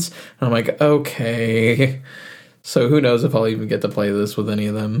 months." And I'm like, okay. So who knows if I'll even get to play this with any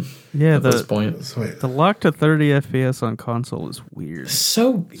of them Yeah, at this point. So wait, the lock to 30 FPS on console is weird.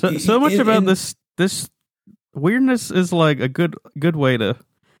 So Much about this weirdness is like a good way to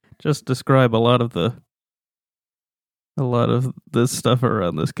just describe a lot of this stuff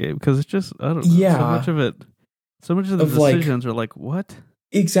around this game because it's just I don't know Yeah. so much of the Of, like- decisions are like what.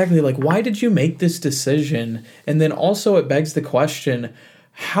 Exactly. Like, why did you make this decision? And then also it begs the question,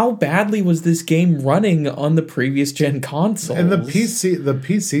 how badly was this game running on the previous gen consoles? and the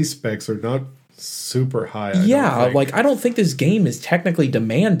PC specs are not super high. I don't Yeah, think, like, I don't think this game is technically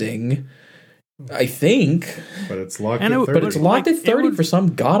demanding. I think. but it's locked And at it- 30. but But it's Like, locked at it 30 would- for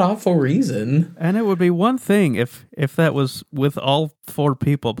some god-awful reason. And it would be one thing if that was with all 4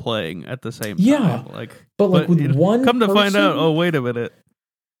 people playing at the same time. Yeah, Like, but, like, with one come to find out, person- oh wait a minute,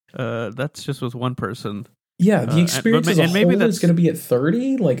 that's just with one person. Yeah, the experience as a and maybe whole is that's- going to be at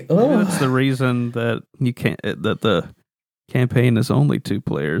 30? Like, Maybe oh. that's the reason that you can't that the campaign is only 2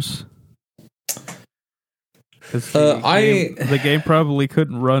 players. 'Cause the game probably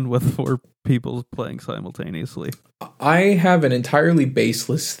couldn't run with 4 people playing simultaneously. I have an entirely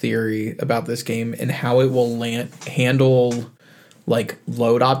baseless theory about this game and how it will handle like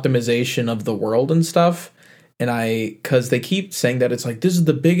load optimization of the world and stuff. And because they keep saying that it's like, this is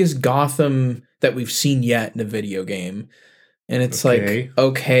the biggest Gotham that we've seen yet in a video game. And it's Okay. like,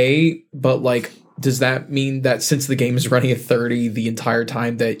 okay, but like, does that mean that since the game is running at 30 the entire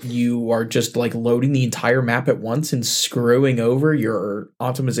time that you are just like loading the entire map at once and screwing over your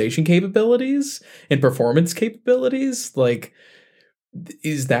optimization capabilities and performance capabilities? Like,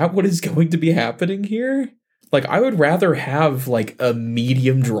 is that what is going to be happening here? Like, I would rather have like a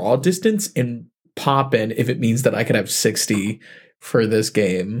medium draw distance and pop in if it means that I could have 60 for this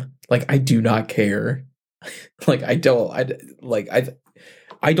game. Like, I do not care. Like,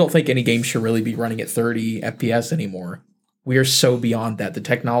 I don't think any game should really be running at 30 FPS anymore. We are so beyond that. The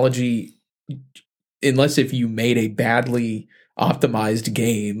technology, unless if you made a badly optimized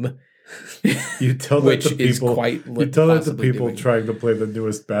game, You tell which that to is people. quite You tell that to possibly people doing. trying to play the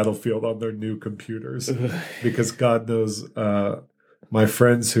newest Battlefield on their new computers, because God knows, my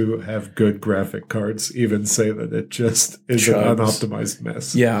friends who have good graphic cards even say that it just is an Chugs. unoptimized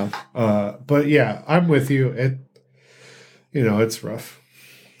mess. Yeah. But yeah, I'm with you. It's rough.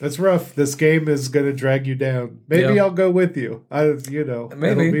 It's rough. This game is going to drag you down. Maybe Yeah. I'll go with you. Maybe.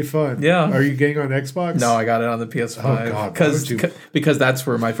 It'll be fun. Yeah. Are you getting on Xbox? No, I got it on the PS5. Oh, God, why would you- Because that's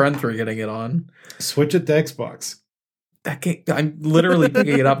where my friends were getting it on. Switch it to Xbox. That game, I'm literally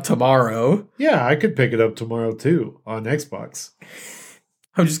picking it up tomorrow. Yeah, I could pick it up tomorrow too on Xbox.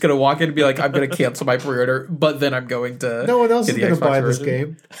 I'm just gonna walk in and be like, I'm gonna cancel my pre-order, but then I'm going to. No one else get is the going to Xbox buy this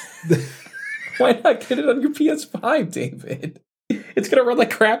version. game. Why not get it on your PS5, David? It's gonna run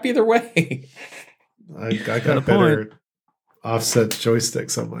like crap either way. I Got a got better point. offset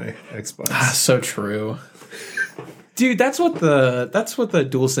joysticks on my Xbox. So true, dude. That's what the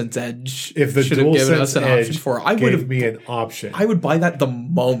DualSense Edge If the should have given us DualSense an Edge option for. I would gave have. me an option. I would buy that the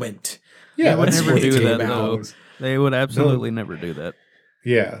moment. Yeah, They would that's never what do it that, came though. out. They would absolutely never do that.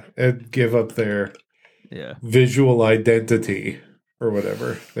 Yeah, and give up their Yeah. visual identity or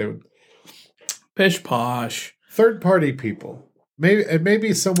whatever. They would Pish posh. third-party people.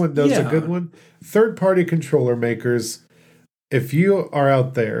 Maybe someone does a Yeah. good one. Third-party controller makers. If you are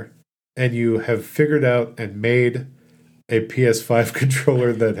out there and you have figured out and made a PS5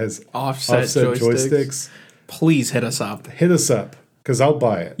 controller that has Offset joysticks. Please hit us up. hit us up because I'll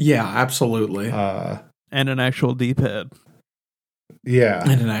buy it. Yeah, absolutely. And an actual D-pad. Yeah,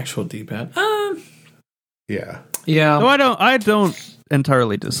 And an actual D-pad. yeah. Yeah. No, I don't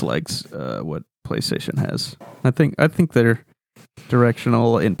entirely dislike what PlayStation has. I think their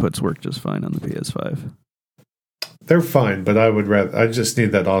directional inputs work just fine on the PS5. They're fine, but I just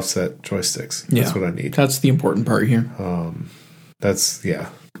need that offset joysticks. That's what I need. That's the important part here. That's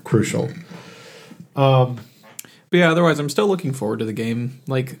crucial. But yeah, otherwise I'm still looking forward to the game.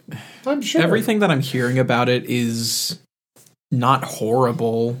 Like, I'm sure everything that I'm hearing about it is not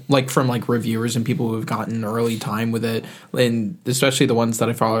horrible, like from like reviewers and people who have gotten early time with it, and especially the ones that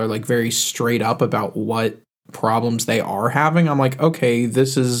I follow are like very straight up about what problems they are having. I'm like, okay,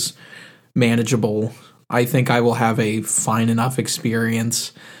 this is manageable. I think I will have a fine enough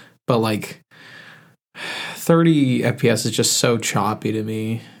experience, but like 30 FPS is just so choppy to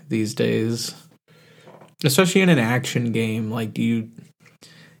me these days, especially in an action game. Like, you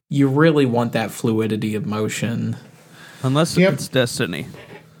really want that fluidity of motion. Unless it's Destiny.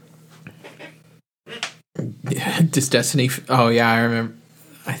 Does Destiny... Oh, yeah, I remember.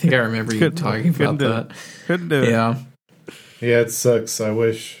 I think I remember you talking about that. Couldn't do it. Yeah. Yeah, it sucks. I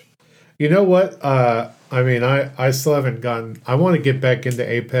wish... You know what? I mean, I still haven't gotten... I want to get back into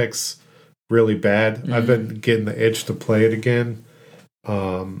Apex really bad. I've been getting the itch to play it again.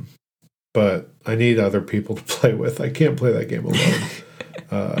 But I need other people to play with. I can't play that game alone.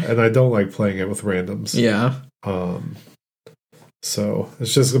 And I don't like playing it with randoms. Yeah. So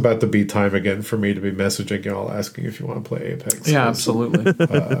it's just about to be time again for me to be messaging y'all asking if you want to play Apex. Yeah, absolutely.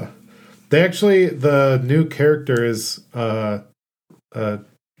 The new character is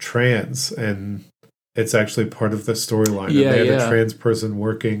trans, and it's actually part of the storyline. Yeah, and they had a trans person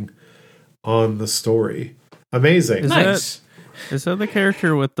working on the story. Amazing. Nice. Is that the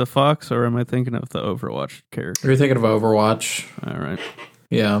character with the fox, or am I thinking of the Overwatch character? You're thinking of Overwatch. All right.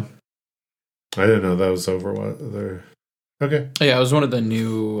 Yeah. I didn't know that was Overwatch. Okay. Yeah, it was one of the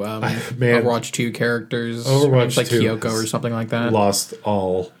new Overwatch 2 characters. Overwatch like 2 Kyoko or something like that. Lost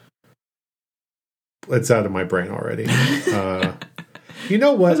all. It's out of my brain already. You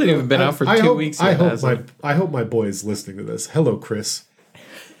know what? It hasn't even been out for 2 weeks yet. I hope my boy is listening to this. Hello, Chris.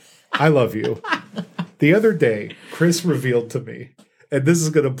 I love you. The other day, Chris revealed to me, and this is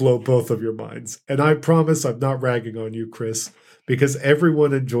going to blow both of your minds, and I promise I'm not ragging on you, Chris, because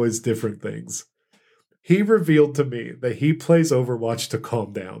everyone enjoys different things. He revealed to me that he plays Overwatch to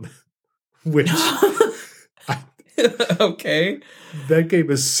calm down, which okay, that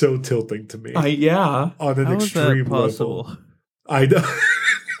game is so tilting to me. Yeah, on an How extreme level. I know.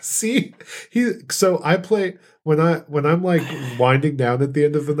 See, so I play when I'm like winding down at the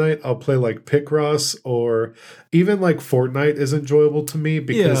end of the night. I'll play like Picross, or even like Fortnite is enjoyable to me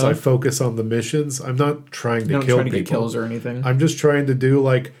because I focus on the missions. I'm not trying to kill people. Get kills or anything. I'm just trying to do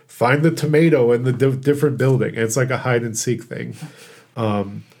like find the tomato in the different building. It's like a hide and seek thing. But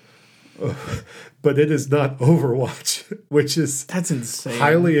it is not Overwatch, which is that's insane.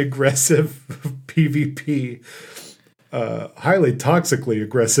 Highly aggressive PvP. Highly toxically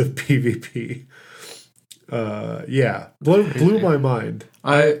aggressive PvP. Blew my mind.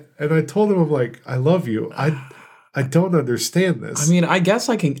 I told him, I'm like, I love you. I don't understand this. I mean, I guess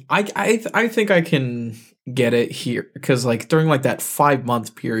I can. I think I can get it here because like during like that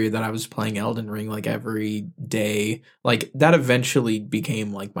 5-month period that I was playing Elden Ring like every day, like that eventually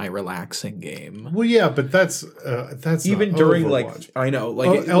became like my relaxing game. Well, yeah, but that's even during Overwatch. Like I know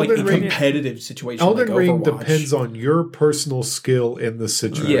like Elden Ring, competitive situation. Elden like Ring Overwatch. Depends on your personal skill in the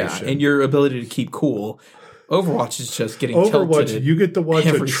situation. Yeah, and your ability to keep cool. Overwatch is just getting tilted. You get to watch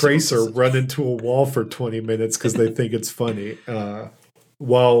a tracer run into a wall for 20 minutes because they think it's funny,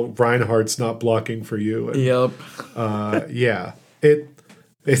 while Reinhardt's not blocking for you. And, yep.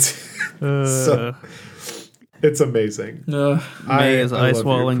 It's so, it's amazing. May is ice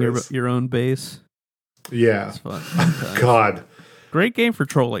walling your own base. Yeah, it's fun. God, great game for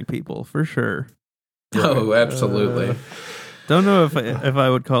trolling people for sure. Oh, absolutely. Don't know if I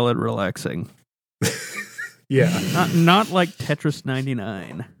would call it relaxing. Yeah, not like Tetris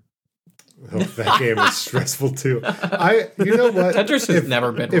 99. Oh, that game is stressful too. You know what? Tetris has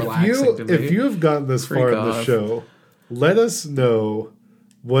never been relaxing to me. If you have gotten this far in the show, let us know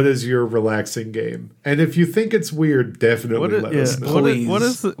what is your relaxing game, and if you think it's weird, definitely let us know.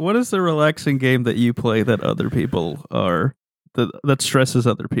 What is the relaxing game that you play that other people are that stresses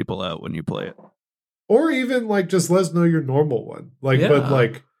other people out when you play it? Or even like just let us know your normal one. But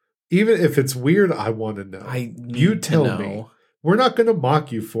like even if it's weird, I want to know. You tell me. We're not going to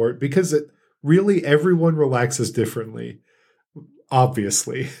mock you for it because really everyone relaxes differently,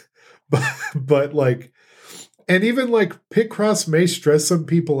 obviously. But like, and even like Picross may stress some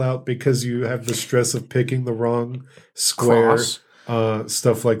people out because you have the stress of picking the wrong square,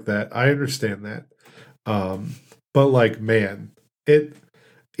 stuff like that. I understand that. But like, man, it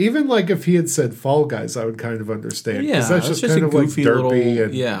even like if he had said Fall Guys, I would kind of understand. Yeah, that's just kind a of like goofy derpy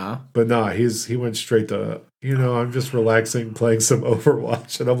and yeah. But nah, he went straight to, I'm just relaxing, playing some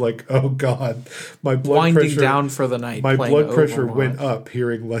Overwatch, and I'm like, oh god, my blood Winding pressure down for the night. My playing blood pressure Overwatch. went up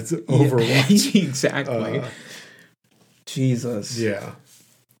hearing Let's Overwatch. Yeah, exactly. Jesus. Yeah.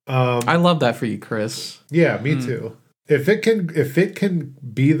 I love that for you, Chris. Yeah, me too. If it can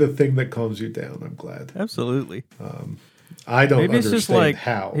be the thing that calms you down, I'm glad. Absolutely. I don't Maybe it's understand just like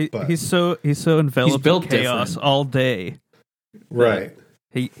how, but he's so enveloped built in chaos different. all day. right.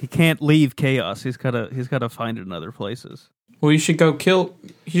 He can't leave chaos. He's gotta find it in other places. Well, you should go kill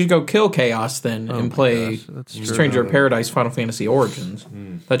Chaos then Oh and my play gosh, that's true. Stranger of Paradise Final Fantasy Origins.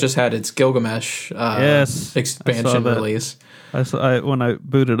 That just had its Gilgamesh Yes, I expansion saw that. release. When I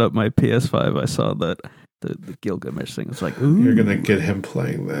booted up my PS5, I saw that the Gilgamesh thing. It's like, ooh, You're gonna get him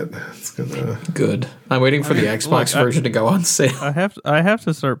playing that. It's gonna. Good. I'm waiting for the Xbox version to go on sale. I have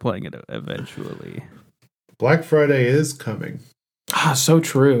to start playing it eventually. Black Friday is coming. Ah, so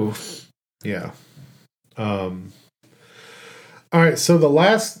true. Yeah. All right. So the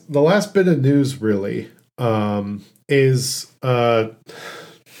last bit of news really is man,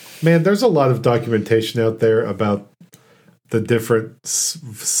 there's a lot of documentation out there about the different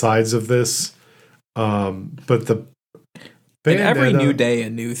sides of this. But the And every Bayonetta- new day, a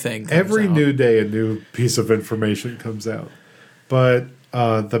new thing. Comes every out. new day, a new piece of information comes out. But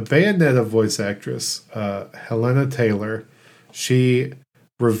the Bayonetta voice actress, Helena Taylor, she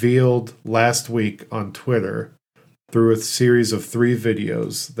revealed last week on Twitter through a series of 3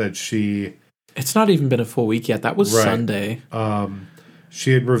 videos that she It's not even been a full week yet. That was Right. Sunday.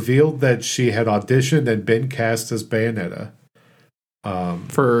 she had revealed that she had auditioned and been cast as Bayonetta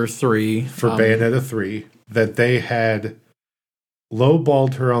For 3. for Bayonetta 3, that they had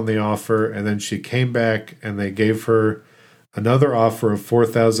lowballed her on the offer, and then she came back and they gave her another offer of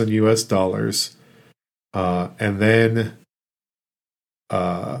 $4,000 US, and then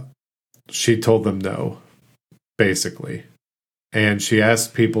she told them no, basically. And she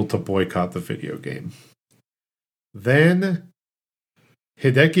asked people to boycott the video game. Then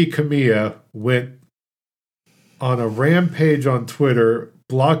Hideki Kamiya went on a rampage on Twitter,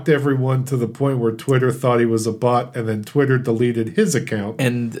 blocked everyone to the point where Twitter thought he was a bot, and then Twitter deleted his account.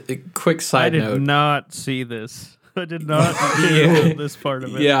 And quick I side did note. not see this. I did not Yeah. see this part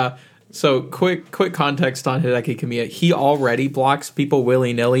of it. Yeah. So quick context on Hideki Kamiya. He already blocks people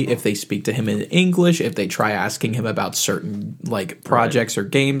willy-nilly if they speak to him in English, if they try asking him about certain like projects or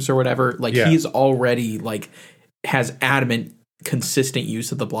games or whatever. Like Yeah. he's already like has adamant consistent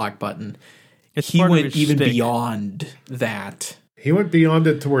use of the block button. It's He part of went his even shtick. beyond that. He went beyond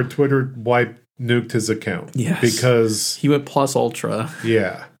it to where Twitter nuked his account. Yes. Because, He went plus ultra.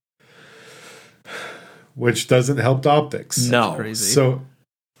 yeah. Which doesn't help optics. No. Crazy. So,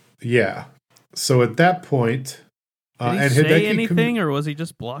 yeah. So at that point... Did he and say Hideki anything, or was he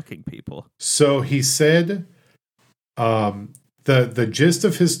just blocking people? So he said, the gist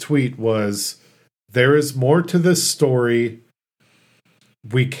of his tweet was, there is more to this story.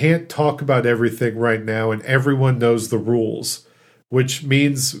 We can't talk about everything right now, and everyone knows the rules, which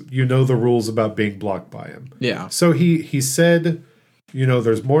means you know the rules about being blocked by him. Yeah. So he said,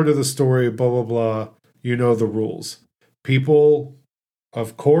 there's more to the story, blah, blah, blah. You know the rules. People,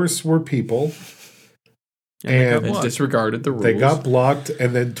 of course, were people. And And disregarded the rules. they got blocked,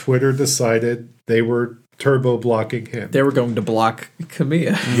 and then Twitter decided they were turbo blocking him. They were going to block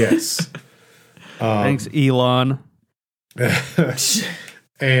Kamiya. Yes. Thanks, Elon.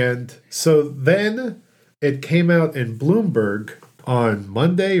 And so then it came out in Bloomberg on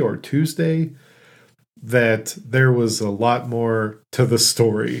Monday or Tuesday that there was a lot more to the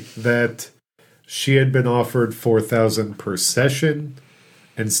story, that she had been offered $4,000 per session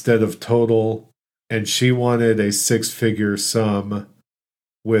instead of total, and she wanted a 6-figure sum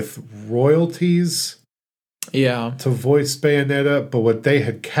with royalties Yeah. to voice Bayonetta, but what they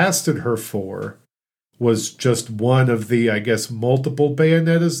had casted her for was just one of the, I guess, multiple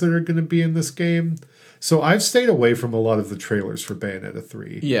Bayonettas that are going to be in this game. So I've stayed away from a lot of the trailers for Bayonetta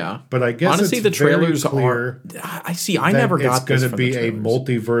 3. Yeah. But I guess Honestly, it's the trailers very clear I see. I that never got it's going this to from be the a trailers.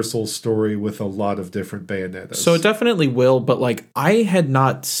 multiversal story with a lot of different Bayonettas. So it definitely will, but like I had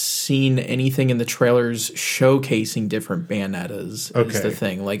not seen anything in the trailers showcasing different Bayonettas. Okay. Is the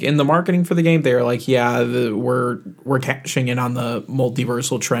thing. Like in the marketing for the game, they're like, yeah, we're cashing in on the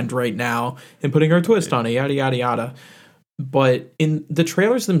multiversal trend right now and putting our twist on it, yada yada yada. But in the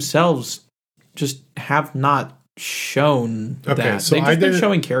trailers themselves, just have not shown Okay, that. so They've I just been didn't-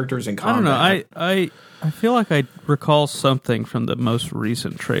 showing characters in I don't combat. know. I feel like I recall something from the most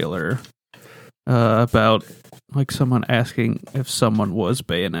recent trailer about like someone asking if someone was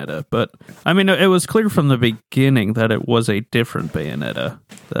Bayonetta, but I mean, it was clear from the beginning that it was a different Bayonetta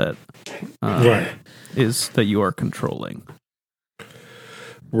that Right. is that you are controlling.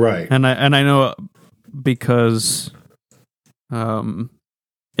 Right. And I know because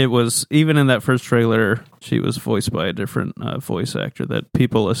it was even in that first trailer, she was voiced by a different voice actor that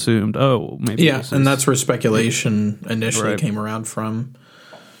people assumed, oh, maybe. Yeah, and that's where speculation initially Right. came around from.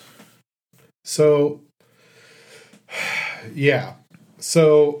 So, yeah.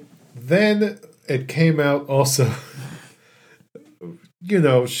 So then it came out also,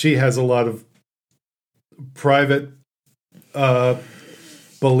 she has a lot of private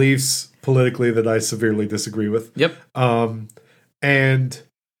beliefs politically that I severely disagree with. Yep. And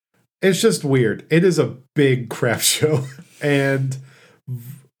it's just weird. It is a big crap show. And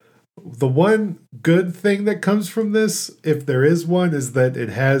the one good thing that comes from this, if there is one, is that it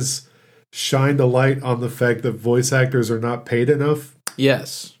has shined a light on the fact that voice actors are not paid enough.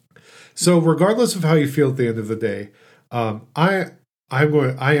 Yes. So regardless of how you feel at the end of the day, I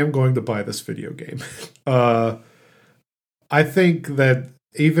am going to buy this video game. I think that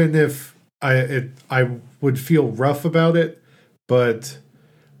even if I would feel rough about it, but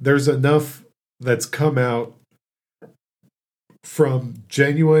there's enough that's come out from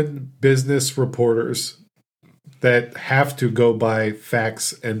genuine business reporters that have to go by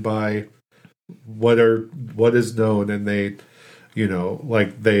facts and by what is known, and they,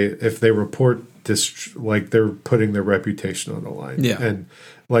 if they report this, like they're putting their reputation on the line. Yeah. And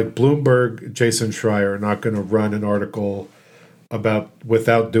like Bloomberg, Jason Schreier are not going to run an article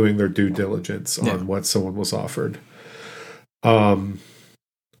without doing their due diligence on what someone was offered.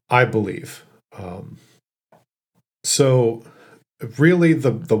 I believe. So really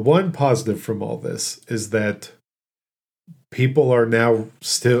the one positive from all this is that people are again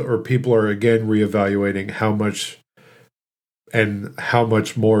reevaluating how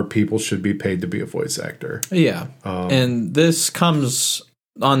much more people should be paid to be a voice actor. Yeah. And this comes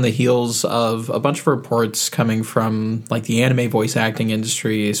on the heels of a bunch of reports coming from like the anime voice acting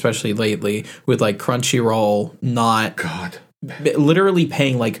industry, especially lately, with like Crunchyroll literally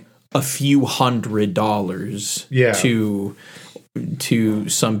paying like a few $100s to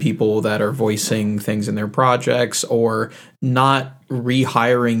some people that are voicing things in their projects, or not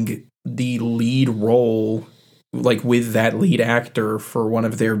rehiring the lead role like with that lead actor for one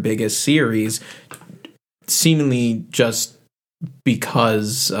of their biggest series, seemingly just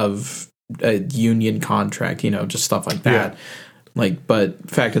because of a union contract, just stuff like that. Yeah. But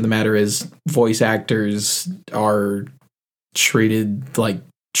fact of the matter is voice actors are treated like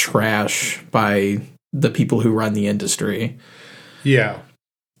trash by the people who run the industry. Yeah.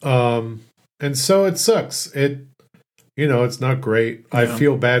 And so it sucks. It's not great. Yeah. I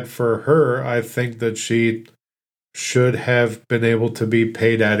feel bad for her. I think that she should have been able to be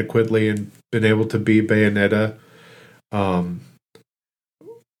paid adequately and been able to be Bayonetta.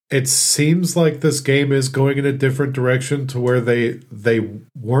 It seems like this game is going in a different direction to where they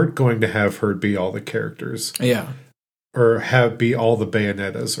weren't going to have her be all the characters. Yeah. Or be all the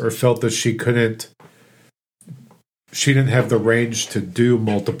Bayonettas, or felt that she didn't have the range to do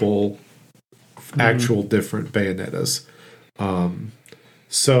multiple actual different Bayonettas.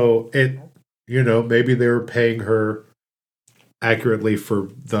 So it, maybe they were paying her accurately for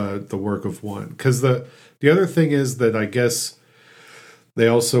the work of one. Because the other thing is that I guess they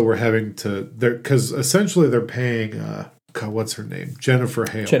also were having to, because essentially they're paying, what's her name? Jennifer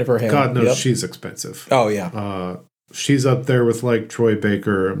Hale. God knows she's expensive. Oh, yeah. She's up there with like Troy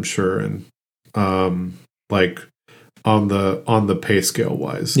Baker, I'm sure, and like on the pay scale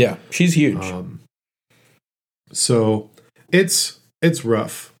wise. Yeah, she's huge. So it's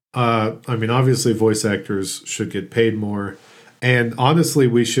rough. I mean, obviously voice actors should get paid more, and honestly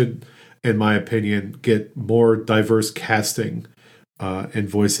we should, in my opinion, get more diverse casting in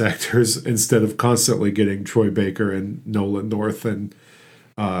voice actors instead of constantly getting Troy Baker and Nolan North and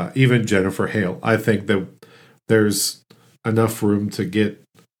even Jennifer Hale. I think that there's enough room to get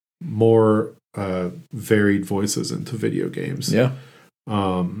more varied voices into video games. Yeah.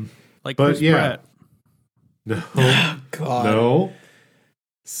 Like Chris Pratt. No. God. No.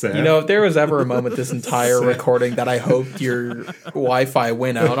 Sad. If there was ever a moment this entire recording that I hoped your Wi-Fi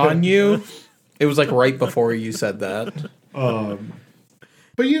went out on you, it was like right before you said that.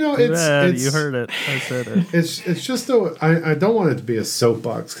 But it's you heard it. I said it. It's just I don't want it to be a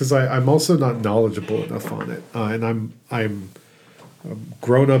soapbox because I'm also not knowledgeable enough on it, and I'm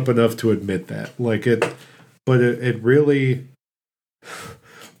grown up enough to admit that. But it really,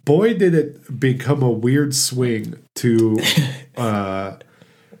 boy, did it become a weird swing to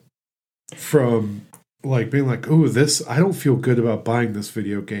from like being like, "Ooh, this I don't feel good about buying this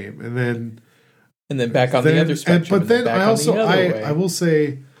video game," and then back on the other spectrum. But then I also I will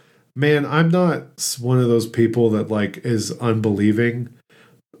say, man, I'm not one of those people that like is unbelieving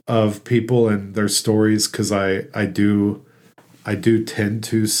of people and their stories, because I do tend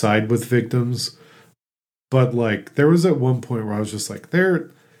to side with victims. But like there was at one point where I was just like, there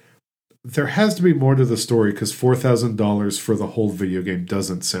has to be more to the story, because $4,000 for the whole video game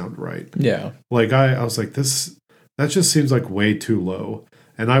doesn't sound right. Yeah. Like I was like, that just seems like way too low.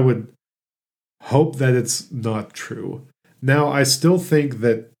 And I would hope that it's not true. Now, I still think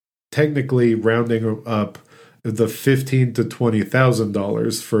that technically rounding up the $15,000 to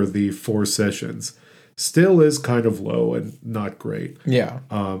 $20,000 for the 4 sessions still is kind of low and not great. Yeah.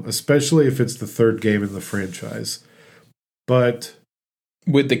 Especially if it's the 3rd game in the franchise. But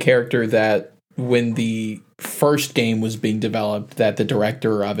with the character that when the first game was being developed, that the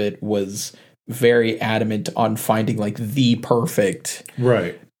director of it was very adamant on finding like the perfect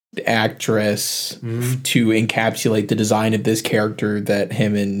actress to encapsulate the design of this character that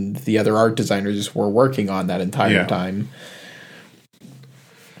him and the other art designers were working on that entire time.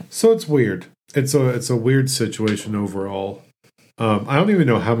 So it's weird. It's a weird situation overall. I don't even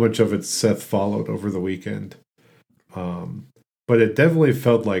know how much of it Seth followed over the weekend. But it definitely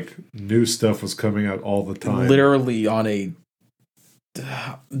felt like new stuff was coming out all the time. Literally on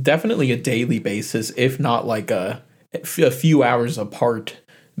definitely a daily basis, if not like a few hours apart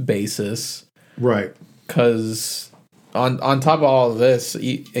basis. Right. Because on top of all of this,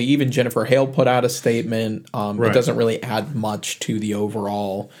 even Jennifer Hale put out a statement. It doesn't really add much to the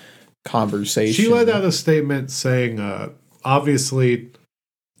overall conversation. She let out a statement saying, obviously,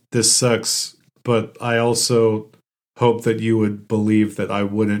 this sucks, but I also hope that you would believe that I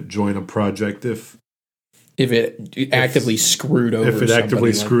wouldn't join a project if it actively screwed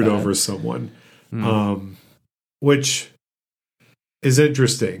over someone, which is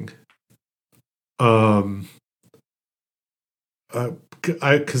interesting. Because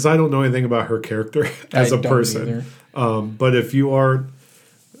I don't know anything about her character as a person. But if you are,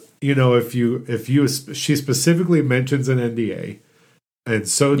 she specifically mentions an NDA, and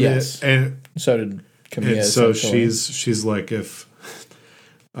so did Camilla, and so she's like, if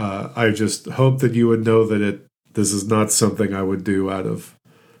I just hope that you would know that this is not something I would do out of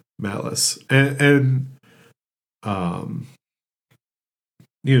malice, and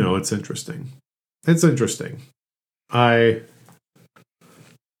it's interesting. It's interesting. I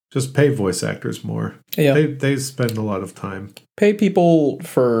just pay voice actors more. Yeah, they spend a lot of time. Pay people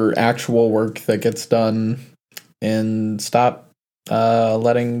for actual work that gets done, and stop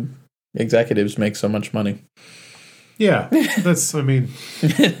letting executives make so much money. Yeah, yes.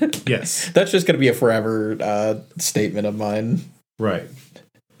 That's just going to be a forever statement of mine. Right.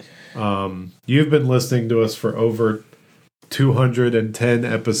 You've been listening to us for over 210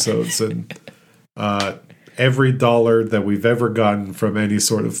 episodes, and every dollar that we've ever gotten from any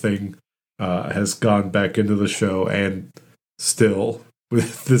sort of thing has gone back into the show, and still,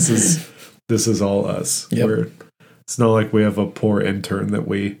 this is all us. Yep. It's not like we have a poor intern that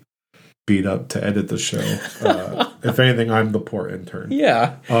we beat up to edit the show. If anything, I'm the poor intern.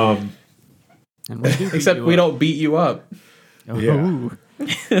 Yeah. Except we don't beat you up. Yeah.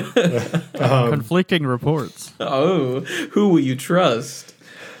 Conflicting reports. Oh, who will you trust?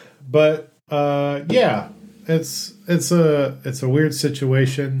 But it's a weird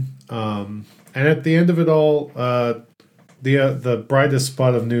situation. And at the end of it all, the brightest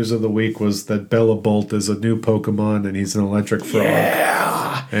spot of news of the week was that Bella Bolt is a new Pokemon, and he's an electric frog.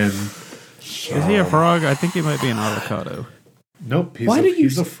 Yeah. And is he a frog? I think he might be an avocado. Nope,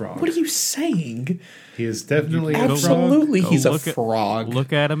 he's a frog. What are you saying? He is definitely absolutely a frog. He's a frog.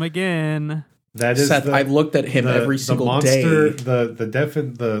 Look at him again. That is Seth, I looked at him every single monster,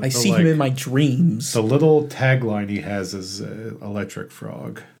 day. I see him in my dreams. The little tagline he has is electric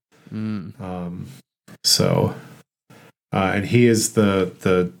frog. So, and he is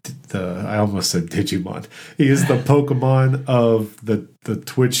the I almost said Digimon. He is the Pokemon of the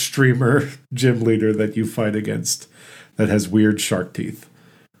Twitch streamer gym leader that you fight against that has weird shark teeth.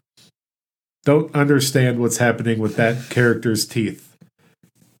 Don't understand what's happening with that character's teeth.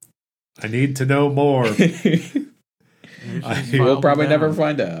 I need to know more. We'll probably never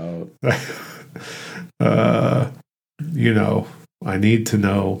find out. I need to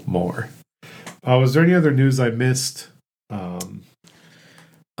know more. Was there any other news I missed?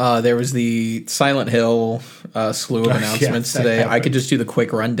 There was the Silent Hill slew of announcements today. Happened. I could just do the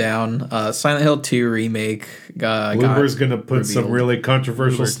quick rundown. Silent Hill 2 remake. Bloober's going to put some really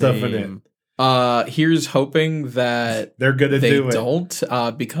controversial stuff in it. Here's hoping that they're gonna do it. Don't,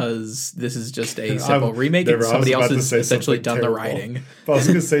 because this is just a simple remake, and somebody else has essentially done terrible. the writing. If I was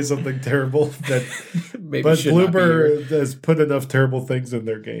gonna say something terrible, but Bloober has put enough terrible things in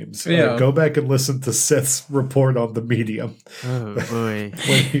their games. Yeah. Go back and listen to Seth's report on the Medium. Oh boy.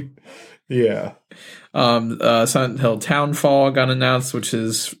 Yeah. Silent Hill Townfall got announced, which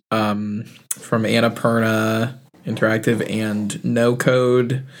is from Annapurna Interactive and No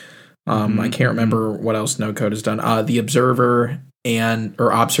Code. I can't remember what else No Code has done. The Observer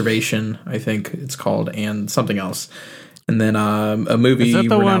or Observation, I think it's called, and something else. And then a movie. Is that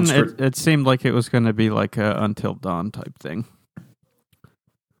the one? It seemed like it was going to be like a Until Dawn type thing.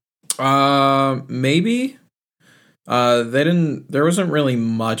 Maybe. They didn't. There wasn't really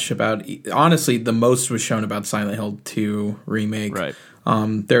much about. Honestly, the most was shown about Silent Hill 2 remake. Right.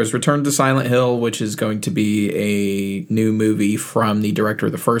 There's Return to Silent Hill, which is going to be a new movie from the director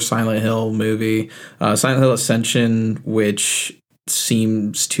of the first Silent Hill movie. Silent Hill Ascension, which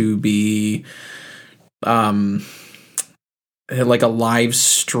seems to be like a live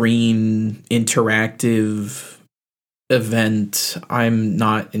stream interactive event. I'm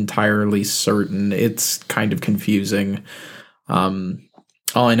not entirely certain. It's kind of confusing.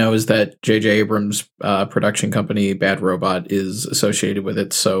 All I know is that J.J. Abrams' production company, Bad Robot, is associated with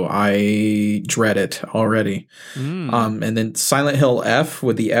it, so I dread it already. And then Silent Hill F,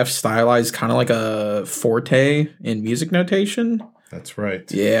 with the F stylized kind of like a forte in music notation. That's right.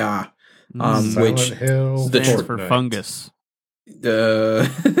 Yeah. Silent Hill stands for fungus.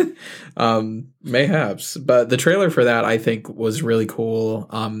 Mayhaps. But the trailer for that, I think, was really cool.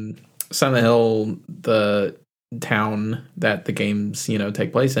 Silent Hill, the town that the games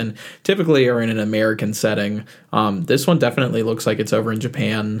take place in, typically are in an American setting. This one definitely looks like it's over in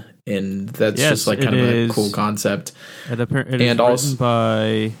Japan, and that's just like kind of a cool concept. It is written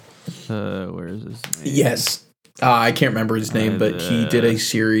by where is his name? Yes, I can't remember his name, but he did a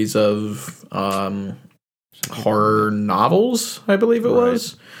series of horror novels, I believe it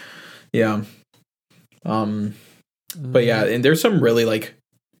was. Yeah. But yeah, and there's some really like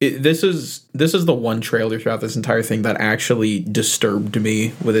this is the one trailer throughout this entire thing that actually disturbed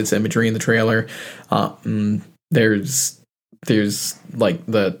me with its imagery in the trailer. There's like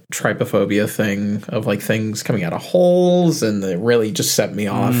the trypophobia thing of like things coming out of holes, and it really just set me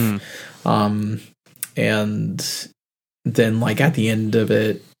off. And then like at the end of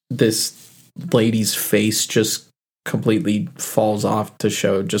it, this lady's face just completely falls off to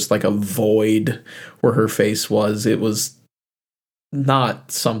show just like a void where her face was. It was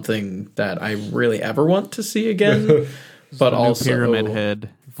not something that I really ever want to see again. But also pyramid head,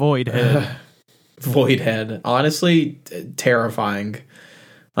 void head, honestly terrifying.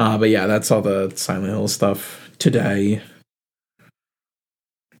 But yeah, that's all the Silent Hill stuff today,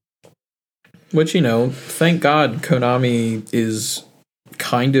 which thank God Konami is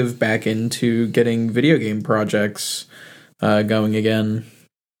kind of back into getting video game projects going again,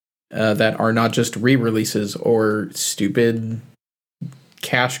 that are not just re-releases or stupid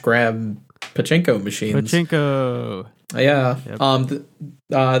cash grab pachinko machines. Yeah.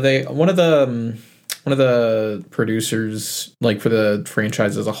 Yep. They one of the producers, like for the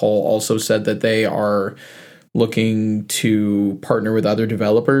franchise as a whole, also said that they are looking to partner with other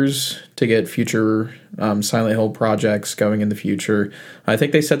developers to get future Silent Hill projects going in the future. I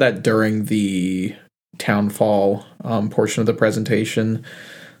think they said that during the Townfall portion of the presentation.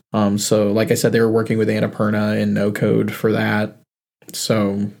 So like I said, they were working with Annapurna and No Code for that.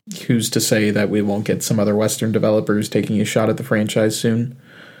 So who's to say that we won't get some other Western developers taking a shot at the franchise soon?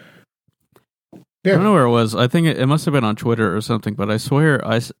 Yeah. I don't know where it was. I think it must have been on Twitter or something, but I swear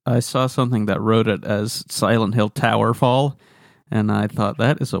I saw something that wrote it as Silent Hill Towerfall, and I thought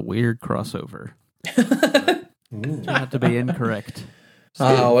that is a weird crossover. Not to be incorrect.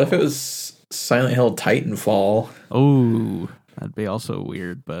 What if it was Silent Hill Titanfall? Oh, that'd be also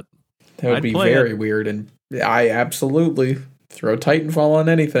weird, but that would be very weird, and I absolutely throw Titanfall on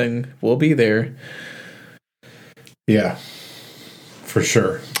anything. We'll be there. Yeah, for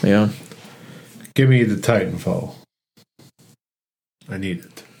sure. Yeah. Give me the Titanfall. I need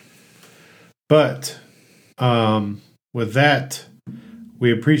it. But with that,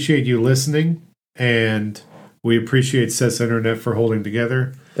 we appreciate you listening, and we appreciate Seth's Internet for holding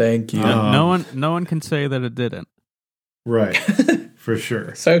together. Thank you. No one can say that it didn't. Right. For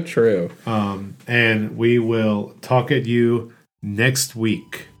sure. So true. And we will talk at you next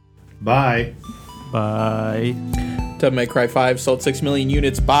week. Bye. Bye. Devil May Cry 5 sold 6 million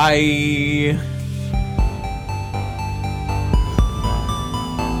units. Bye.